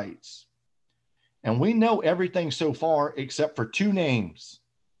lymphocytes. And we know everything so far except for 2 names.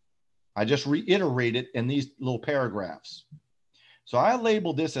 I just reiterated in these little paragraphs. So I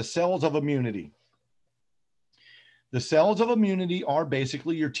labeled this as cells of immunity. The cells of immunity are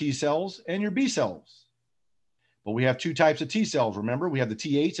basically your T cells and your B cells. But we have 2 types of T cells. Remember, we have the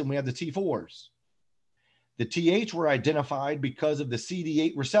T8s and we have the T4s. The T8 were identified because of the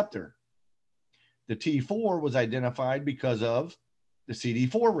CD8 receptor. The T4 was identified because of the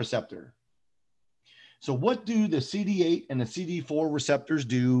CD4 receptor. So what do the CD8 and the CD4 receptors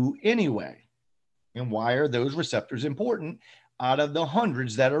do anyway? And why are those receptors important out of the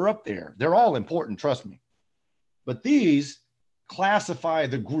hundreds that are up there? They're all important, trust me. But these classify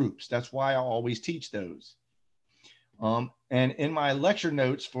the groups. That's why I always teach those. And in my lecture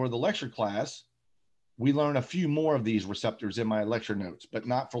notes for the lecture class, we learn a few more of these receptors in my lecture notes, but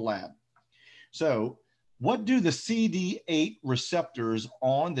not for lab. So what do the CD8 receptors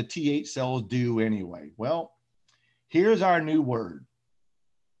on the T8 cells do anyway? Well, here's our new word: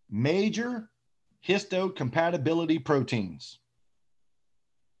 major histocompatibility proteins,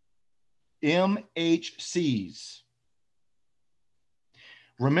 MHCs.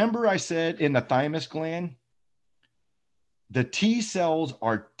 Remember I said in the thymus gland, the T cells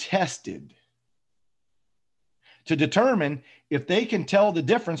are tested to determine if they can tell the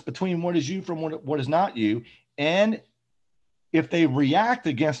difference between what is you from what is not you. And if they react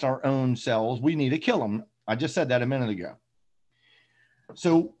against our own cells, we need to kill them. I just said that a minute ago.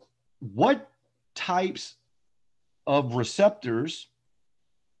 So what types of receptors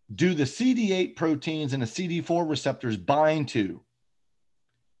do the CD8 proteins and the CD4 receptors bind to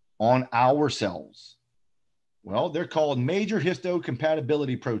on our cells? Well, they're called major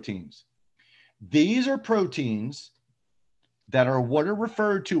histocompatibility proteins. These are proteins that are what are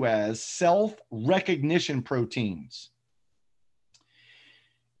referred to as self-recognition proteins.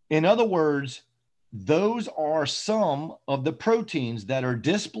 In other words, those are some of the proteins that are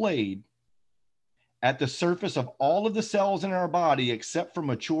displayed at the surface of all of the cells in our body except for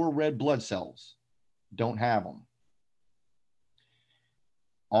mature red blood cells. Don't have them.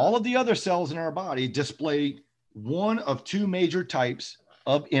 All of the other cells in our body display one of two major types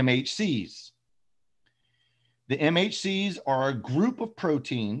of MHCs. The MHCs are a group of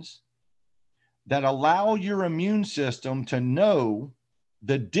proteins that allow your immune system to know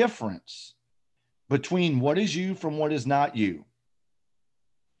the difference between what is you from what is not you.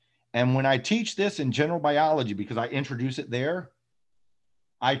 And when I teach this in general biology, because I introduce it there,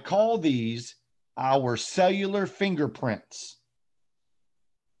 I call these our cellular fingerprints.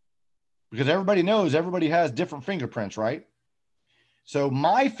 Because everybody knows everybody has different fingerprints, right? So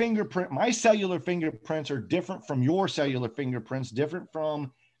my cellular fingerprints are different from your cellular fingerprints, different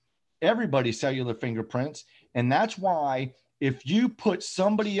from everybody's cellular fingerprints. And that's why if you put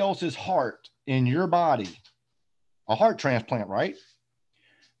somebody else's heart in your body, a heart transplant, right?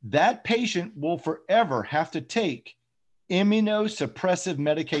 That patient will forever have to take immunosuppressive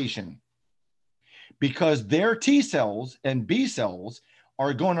medication because their T cells and B cells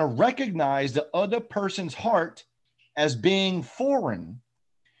are going to recognize the other person's heart as being foreign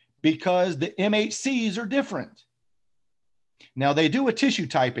because the MHCs are different. Now, they do a tissue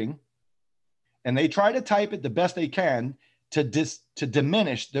typing and they try to type it the best they can to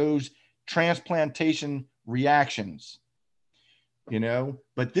diminish those transplantation reactions, you know,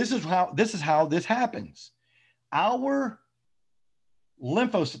 but this is how this happens. Our T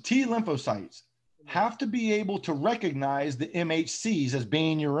lymphocytes have to be able to recognize the MHCs as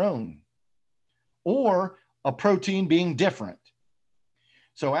being your own or a protein being different.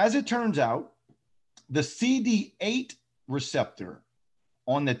 So as it turns out, the CD8 receptor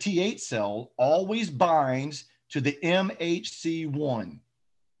on the T8 cell always binds to the MHC1.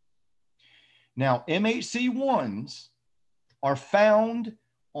 Now, MHC1s are found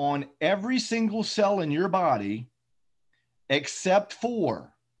on every single cell in your body except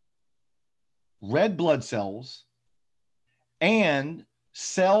for red blood cells and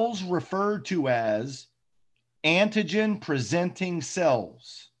cells referred to as antigen presenting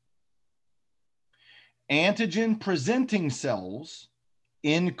cells. Antigen presenting cells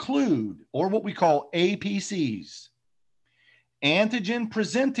include, or what we call APCs. Antigen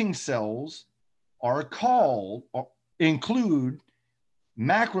presenting cells include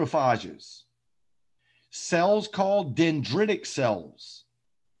macrophages, cells called dendritic cells,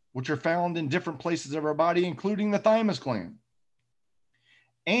 which are found in different places of our body, including the thymus gland,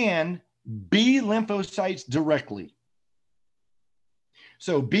 and B lymphocytes directly.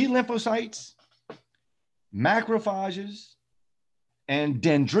 So B lymphocytes, macrophages, and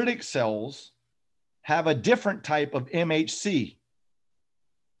dendritic cells have a different type of MHC.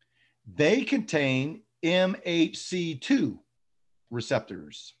 They contain MHC2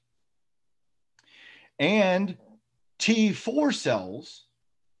 receptors. And T4 cells,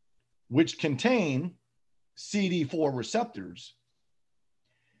 which contain CD4 receptors,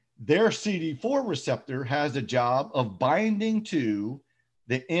 their CD4 receptor has the job of binding to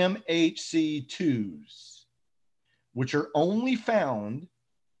the MHC2s, which are only found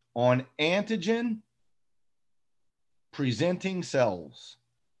on antigen presenting cells.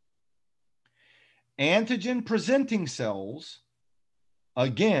 Antigen presenting cells,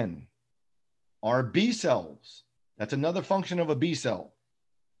 again, are B cells. That's another function of a B cell.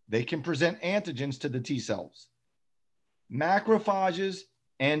 They can present antigens to the T cells. Macrophages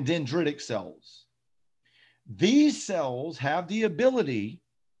and dendritic cells. These cells have the ability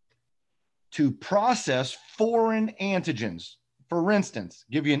to process foreign antigens. For instance,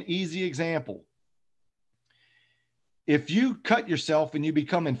 give you an easy example. If you cut yourself and you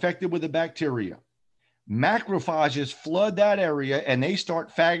become infected with a bacteria, macrophages flood that area and they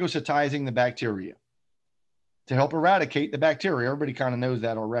start phagocytizing the bacteria to help eradicate the bacteria. Everybody kind of knows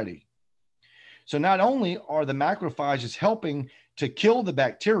that already. So not only are the macrophages helping to kill the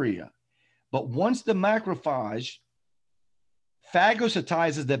bacteria, but once the macrophage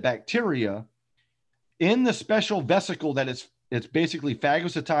phagocytizes the bacteria in the special vesicle that it's basically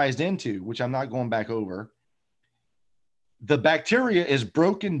phagocytized into, which I'm not going back over, the bacteria is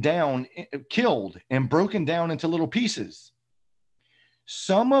broken down, killed, and broken down into little pieces.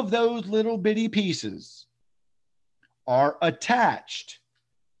 Some of those little bitty pieces are attached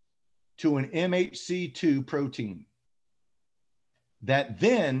to an MHC2 protein that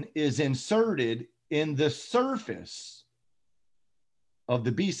then is inserted in the surface of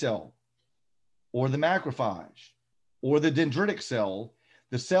the B cell or the macrophage or the dendritic cell,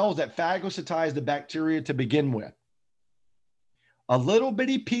 the cells that phagocytize the bacteria to begin with. A little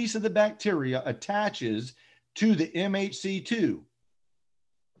bitty piece of the bacteria attaches to the MHC2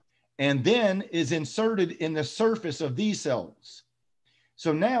 and then is inserted in the surface of these cells.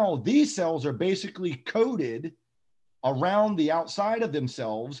 So now these cells are basically coated around the outside of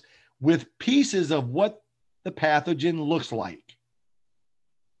themselves with pieces of what the pathogen looks like.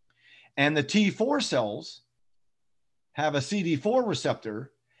 And the T4 cells have a CD4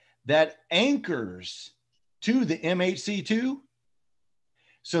 receptor that anchors to the MHC2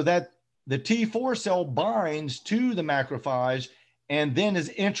 so that the T4 cell binds to the macrophage and then is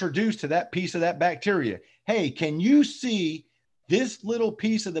introduced to that piece of that bacteria. Hey, can you see this little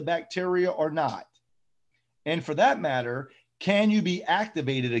piece of the bacteria or not? And for that matter, can you be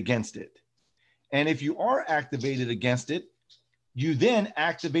activated against it? And if you are activated against it, you then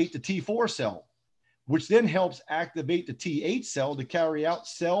activate the T4 cell, which then helps activate the T8 cell to carry out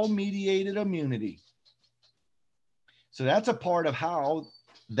cell-mediated immunity. So that's a part of how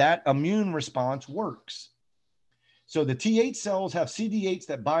that immune response works. So the T8 cells have CD8s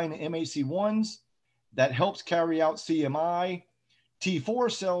that bind to MHC1s that helps carry out CMI.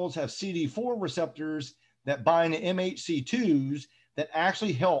 T4 cells have CD4 receptors that bind to MHC2s that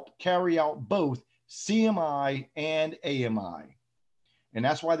actually help carry out both CMI and AMI. And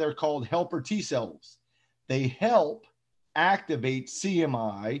that's why they're called helper T cells. They help activate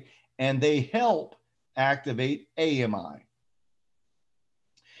CMI and they help activate AMI.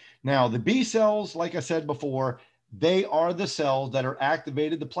 Now, the B cells, like I said before, they are the cells that are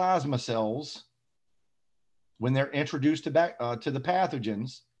activated, the plasma cells, when they're introduced to the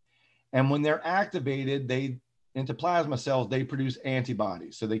pathogens. And when they're activated, into plasma cells, they produce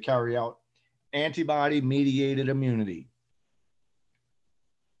antibodies. So they carry out antibody-mediated immunity.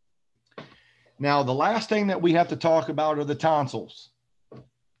 Now, the last thing that we have to talk about are the tonsils.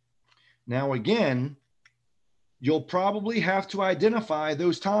 Now, again, you'll probably have to identify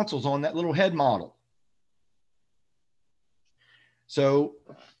those tonsils on that little head model. So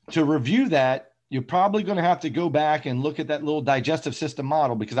to review that, you're probably going to have to go back and look at that little digestive system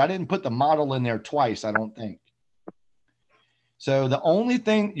model, because I didn't put the model in there twice, I don't think. So the only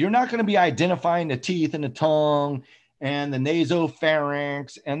thing, you're not going to be identifying the teeth and the tongue and the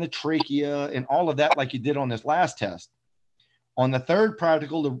nasopharynx and the trachea and all of that like you did on this last test. On the third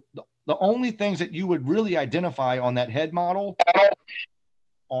practical, the only things that you would really identify on that head model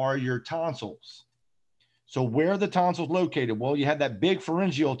are your tonsils. So where are the tonsils located? Well, you have that big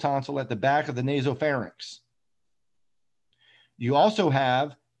pharyngeal tonsil at the back of the nasopharynx. You also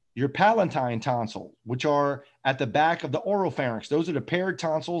have your palatine tonsil, which are at the back of the oropharynx. Those are the paired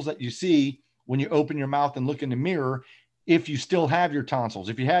tonsils that you see when you open your mouth and look in the mirror, if you still have your tonsils.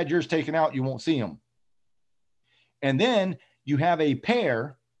 If you had yours taken out, you won't see them. And then you have a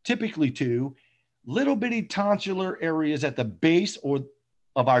pair, typically two, little bitty tonsillar areas at the base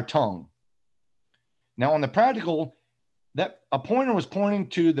of our tongue. Now on the practical, that a pointer was pointing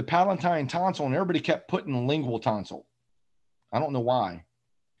to the palatine tonsil and everybody kept putting the lingual tonsil. I don't know why.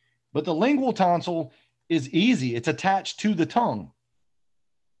 But the lingual tonsil is easy. It's attached to the tongue.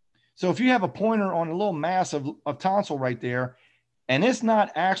 So if you have a pointer on a little mass of tonsil right there, and it's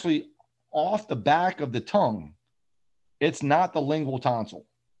not actually off the back of the tongue, it's not the lingual tonsil.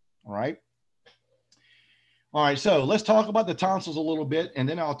 All right. All right. So let's talk about the tonsils a little bit, and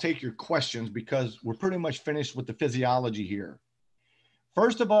then I'll take your questions because we're pretty much finished with the physiology here.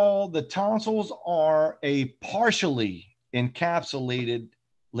 First of all, the tonsils are a partially encapsulated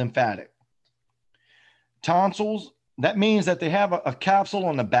lymphatic. Tonsils, that means that they have a capsule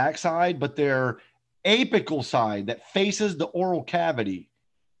on the backside, but their apical side that faces the oral cavity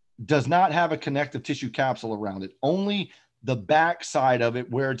does not have a connective tissue capsule around it. Only the back side of it,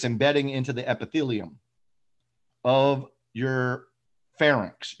 where it's embedding into the epithelium of your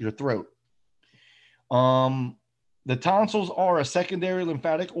pharynx, your throat. The tonsils are a secondary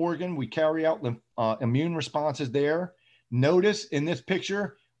lymphatic organ. We carry out immune responses there. Notice in this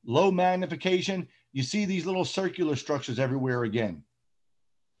picture, low magnification, you see these little circular structures everywhere again.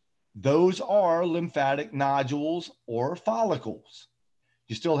 Those are lymphatic nodules or follicles.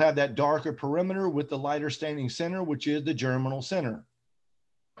 You still have that darker perimeter with the lighter staining center, which is the germinal center.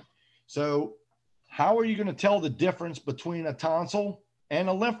 So how are you going to tell the difference between a tonsil and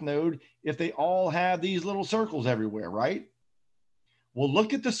a lymph node if they all have these little circles everywhere, right? Well,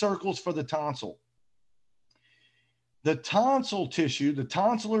 look at the circles for the tonsil. The tonsil tissue, the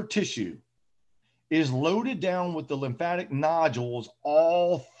tonsillar tissue, is loaded down with the lymphatic nodules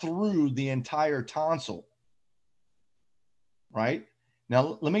all through the entire tonsil, right?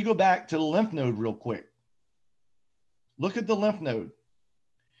 Now, let me go back to the lymph node real quick. Look at the lymph node.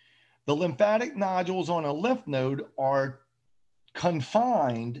 The lymphatic nodules on a lymph node are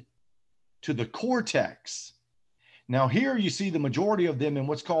confined to the cortex. Now here you see the majority of them in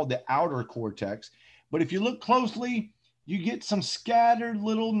what's called the outer cortex, but if you look closely, you get some scattered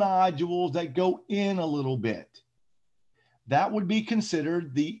little nodules that go in a little bit. That would be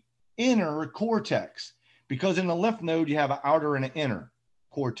considered the inner cortex, because in the lymph node you have an outer and an inner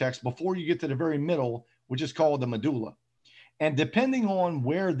cortex before you get to the very middle, which is called the medulla. And depending on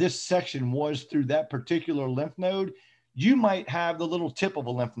where this section was through that particular lymph node, you might have the little tip of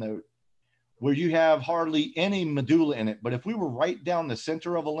a lymph node where you have hardly any medulla in it. But if we were right down the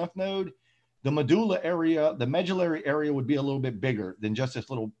center of a lymph node, the medulla area, the medullary area would be a little bit bigger than just this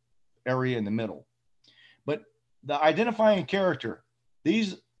little area in the middle. But the identifying character,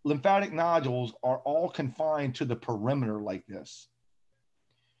 these lymphatic nodules are all confined to the perimeter like this.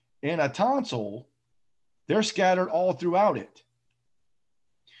 In a tonsil, they're scattered all throughout it.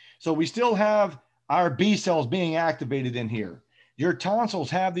 So we still have our B cells being activated in here. Your tonsils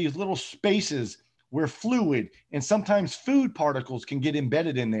have these little spaces where fluid and sometimes food particles can get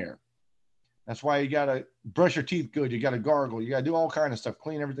embedded in there. That's why you got to brush your teeth good. You got to gargle. You got to do all kinds of stuff,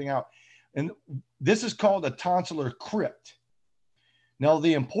 clean everything out. And this is called a tonsillar crypt. Now,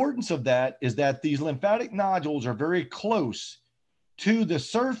 the importance of that is that these lymphatic nodules are very close to the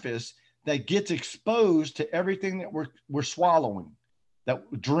surface that gets exposed to everything that we're swallowing, that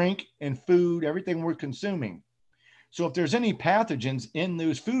drink and food, everything we're consuming. So if there's any pathogens in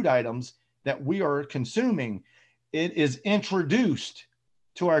those food items that we are consuming, it is introduced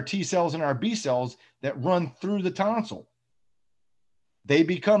to our T cells and our B cells that run through the tonsil. They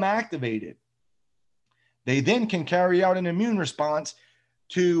become activated. They then can carry out an immune response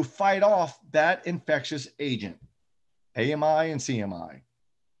to fight off that infectious agent, AMI and CMI.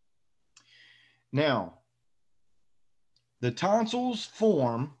 Now, the tonsils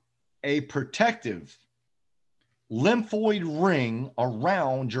form a protective lymphoid ring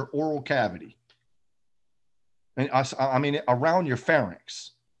around your oral cavity. And I mean, around your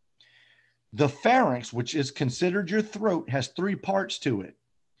pharynx. The pharynx, which is considered your throat, has three parts to it.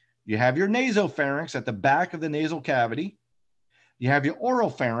 You have your nasopharynx at the back of the nasal cavity. You have your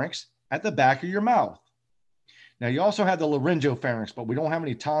oropharynx at the back of your mouth. Now, you also have the laryngopharynx, but we don't have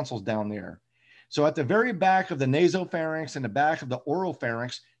any tonsils down there. So at the very back of the nasopharynx and the back of the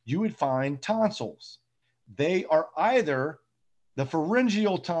oropharynx, you would find tonsils. They are either the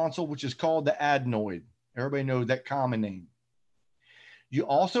pharyngeal tonsil, which is called the adenoid. Everybody knows that common name. You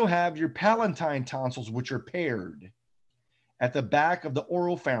also have your palatine tonsils, which are paired at the back of the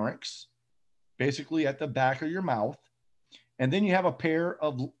oropharynx, basically at the back of your mouth. And then you have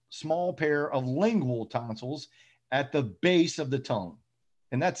a small pair of lingual tonsils at the base of the tongue.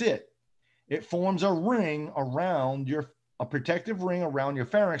 And that's it. It forms a ring around a protective ring around your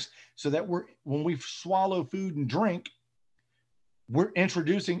pharynx, so that when we swallow food and drink, we're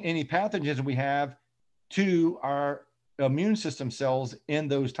introducing any pathogens we have to our immune system cells in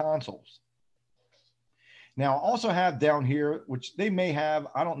those tonsils. Now, I also have down here, which they may have,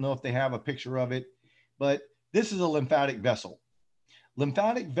 I don't know if they have a picture of it, but this is a lymphatic vessel.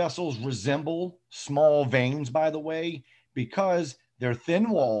 Lymphatic vessels resemble small veins, by the way, because they're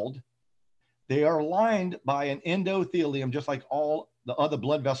thin-walled. They are lined by an endothelium, just like all the other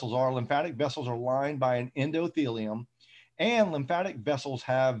blood vessels are. Lymphatic vessels are lined by an endothelium, and lymphatic vessels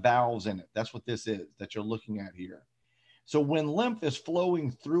have valves in it. That's what this is that you're looking at here. So when lymph is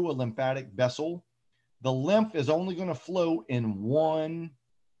flowing through a lymphatic vessel, the lymph is only going to flow in one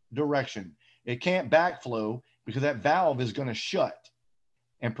direction. It can't backflow because that valve is going to shut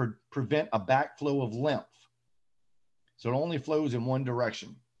and prevent a backflow of lymph. So it only flows in one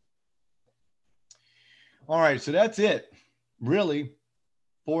direction. All right, so that's it, really,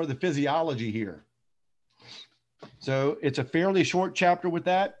 for the physiology here. So it's a fairly short chapter with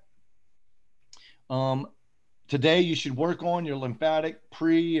that. Today, you should work on your lymphatic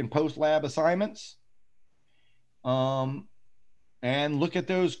pre- and post-lab assignments. And look at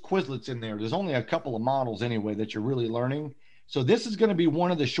those Quizlets in there. There's only a couple of models anyway that you're really learning. So this is going to be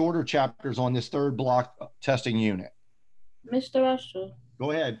one of the shorter chapters on this third block testing unit. Mr. Russell.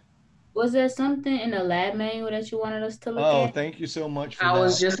 Go ahead. Was there something in the lab manual that you wanted us to look at? Oh, thank you so much for that. I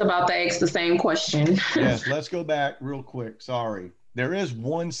was just about to ask the same question. Yes, let's go back real quick. Sorry. There is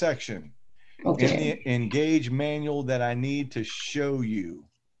one section in the Engage manual that I need to show you.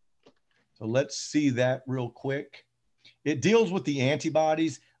 So let's see that real quick. It deals with the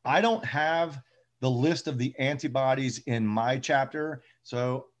antibodies. I don't have the list of the antibodies in my chapter.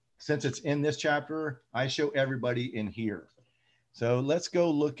 So since it's in this chapter, I show everybody in here. So let's go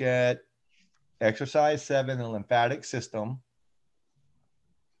look at exercise 7, the lymphatic system.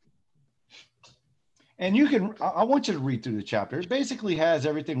 And you can, I want you to read through the chapter. It basically has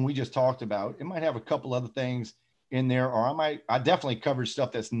everything we just talked about. It might have a couple other things in there, or I definitely covered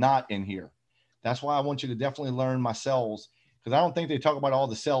stuff that's not in here. That's why I want you to definitely learn my cells, because I don't think they talk about all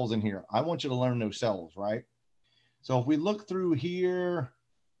the cells in here. I want you to learn those cells, right? So if we look through here,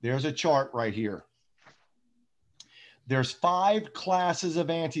 there's a chart right here. There's 5 classes of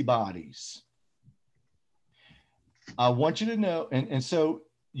antibodies. I want you to know, and so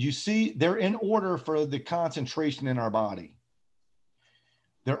you see they're in order for the concentration in our body.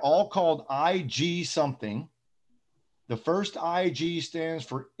 They're all called Ig something. The first Ig stands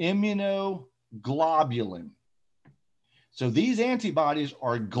for immunoglobulin. So these antibodies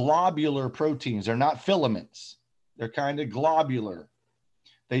are globular proteins. They're not filaments. They're kind of globular.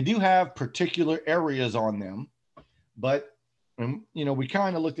 They do have particular areas on them, but you know, we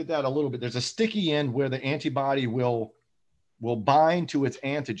kind of looked at that a little bit. There's a sticky end where the antibody will bind to its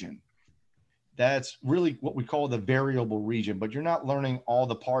antigen. That's really what we call the variable region, but you're not learning all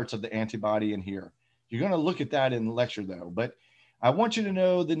the parts of the antibody in here. You're going to look at that in the lecture though, but I want you to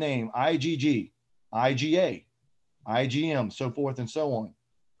know the name IgG, IgA, IgM, so forth and so on.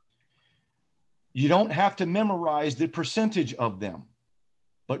 You don't have to memorize the percentage of them,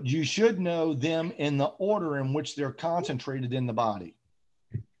 but you should know them in the order in which they're concentrated in the body.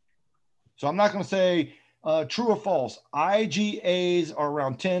 So I'm not going to say true or false. IgAs are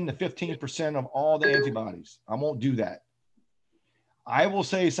around 10 to 15% of all the antibodies. I won't do that. I will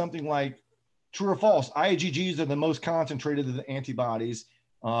say something like true or false. IgGs are the most concentrated of the antibodies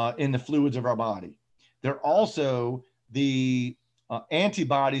in the fluids of our body. They're also the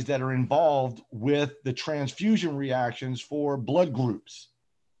antibodies that are involved with the transfusion reactions for blood groups.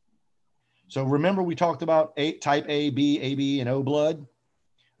 So remember we talked about type A, B, AB, and O blood.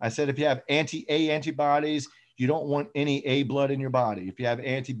 I said if you have anti-A antibodies, you don't want any A blood in your body. If you have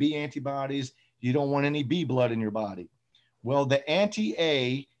anti-B antibodies, you don't want any B blood in your body. Well, the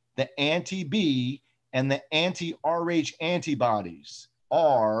anti-A, the anti-B, and the anti-Rh antibodies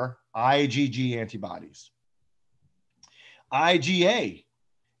are IgG antibodies. IgA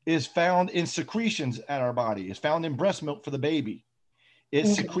is found in secretions at our body. It's found in breast milk for the baby.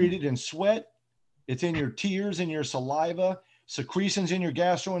 It's secreted in sweat. It's in your tears and your saliva, secretions in your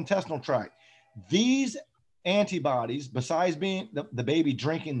gastrointestinal tract. These antibodies, besides being the baby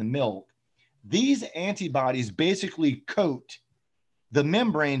drinking the milk, these antibodies basically coat the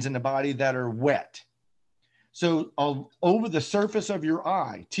membranes in the body that are wet. So over the surface of your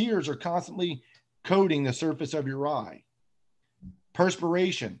eye, tears are constantly coating the surface of your eye.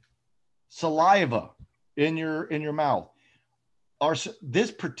 Perspiration, saliva in your mouth.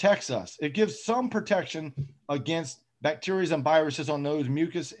 This protects us. It gives some protection against bacteria and viruses on those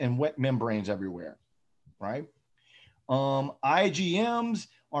mucus and wet membranes everywhere, right? IgMs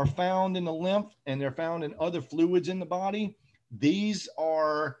are found in the lymph and they're found in other fluids in the body. These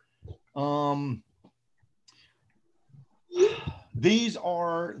are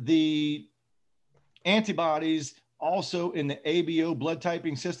the antibodies also in the ABO blood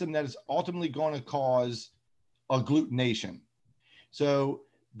typing system that is ultimately going to cause agglutination. So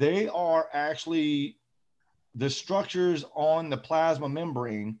they are actually the structures on the plasma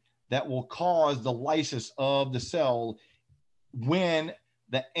membrane that will cause the lysis of the cell when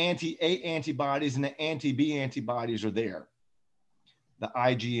the anti-A antibodies and the anti-B antibodies are there, the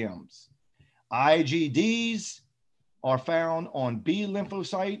IgMs. IgDs are found on B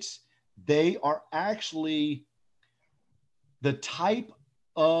lymphocytes. They are actually the type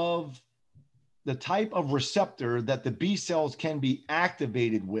of receptor that the B cells can be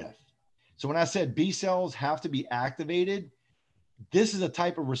activated with. So when I said B cells have to be activated, this is a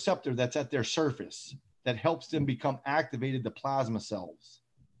type of receptor that's at their surface that helps them become activated, the plasma cells.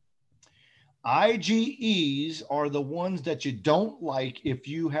 IgEs are the ones that you don't like if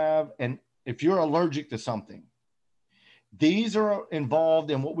you're allergic to something. These are involved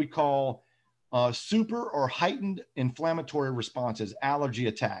in what we call super or heightened inflammatory responses, allergy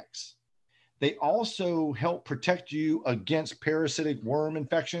attacks. They also help protect you against parasitic worm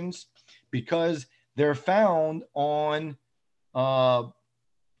infections because they're found on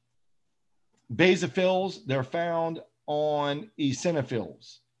basophils, they're found on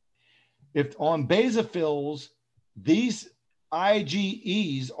eosinophils. If on basophils, these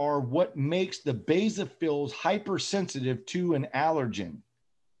IgEs are what makes the basophils hypersensitive to an allergen.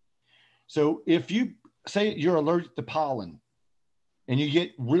 So if you say you're allergic to pollen and you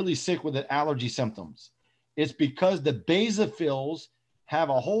get really sick with the allergy symptoms. It's because the basophils have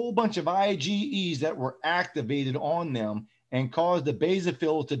a whole bunch of IgEs that were activated on them and caused the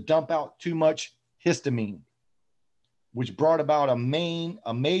basophils to dump out too much histamine, which brought about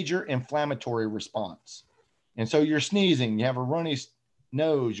a major inflammatory response. And so you're sneezing, you have a runny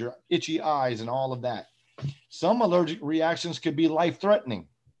nose, your itchy eyes, and all of that. Some allergic reactions could be life-threatening,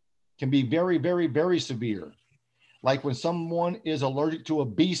 can be very, very, very severe. Like when someone is allergic to a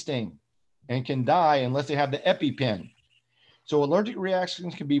bee sting and can die unless they have the EpiPen. So allergic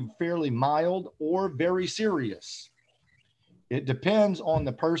reactions can be fairly mild or very serious. It depends on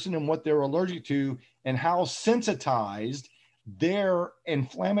the person and what they're allergic to and how sensitized their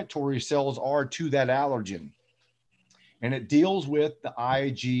inflammatory cells are to that allergen. And it deals with the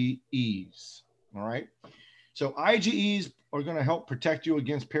IgEs, all right? So IgEs are going to help protect you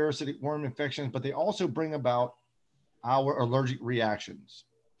against parasitic worm infections, but they also bring about our allergic reactions.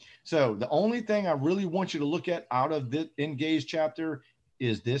 So the only thing I really want you to look at out of the Engage chapter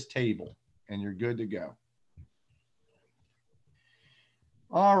is this table, and you're good to go.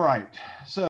 All right. So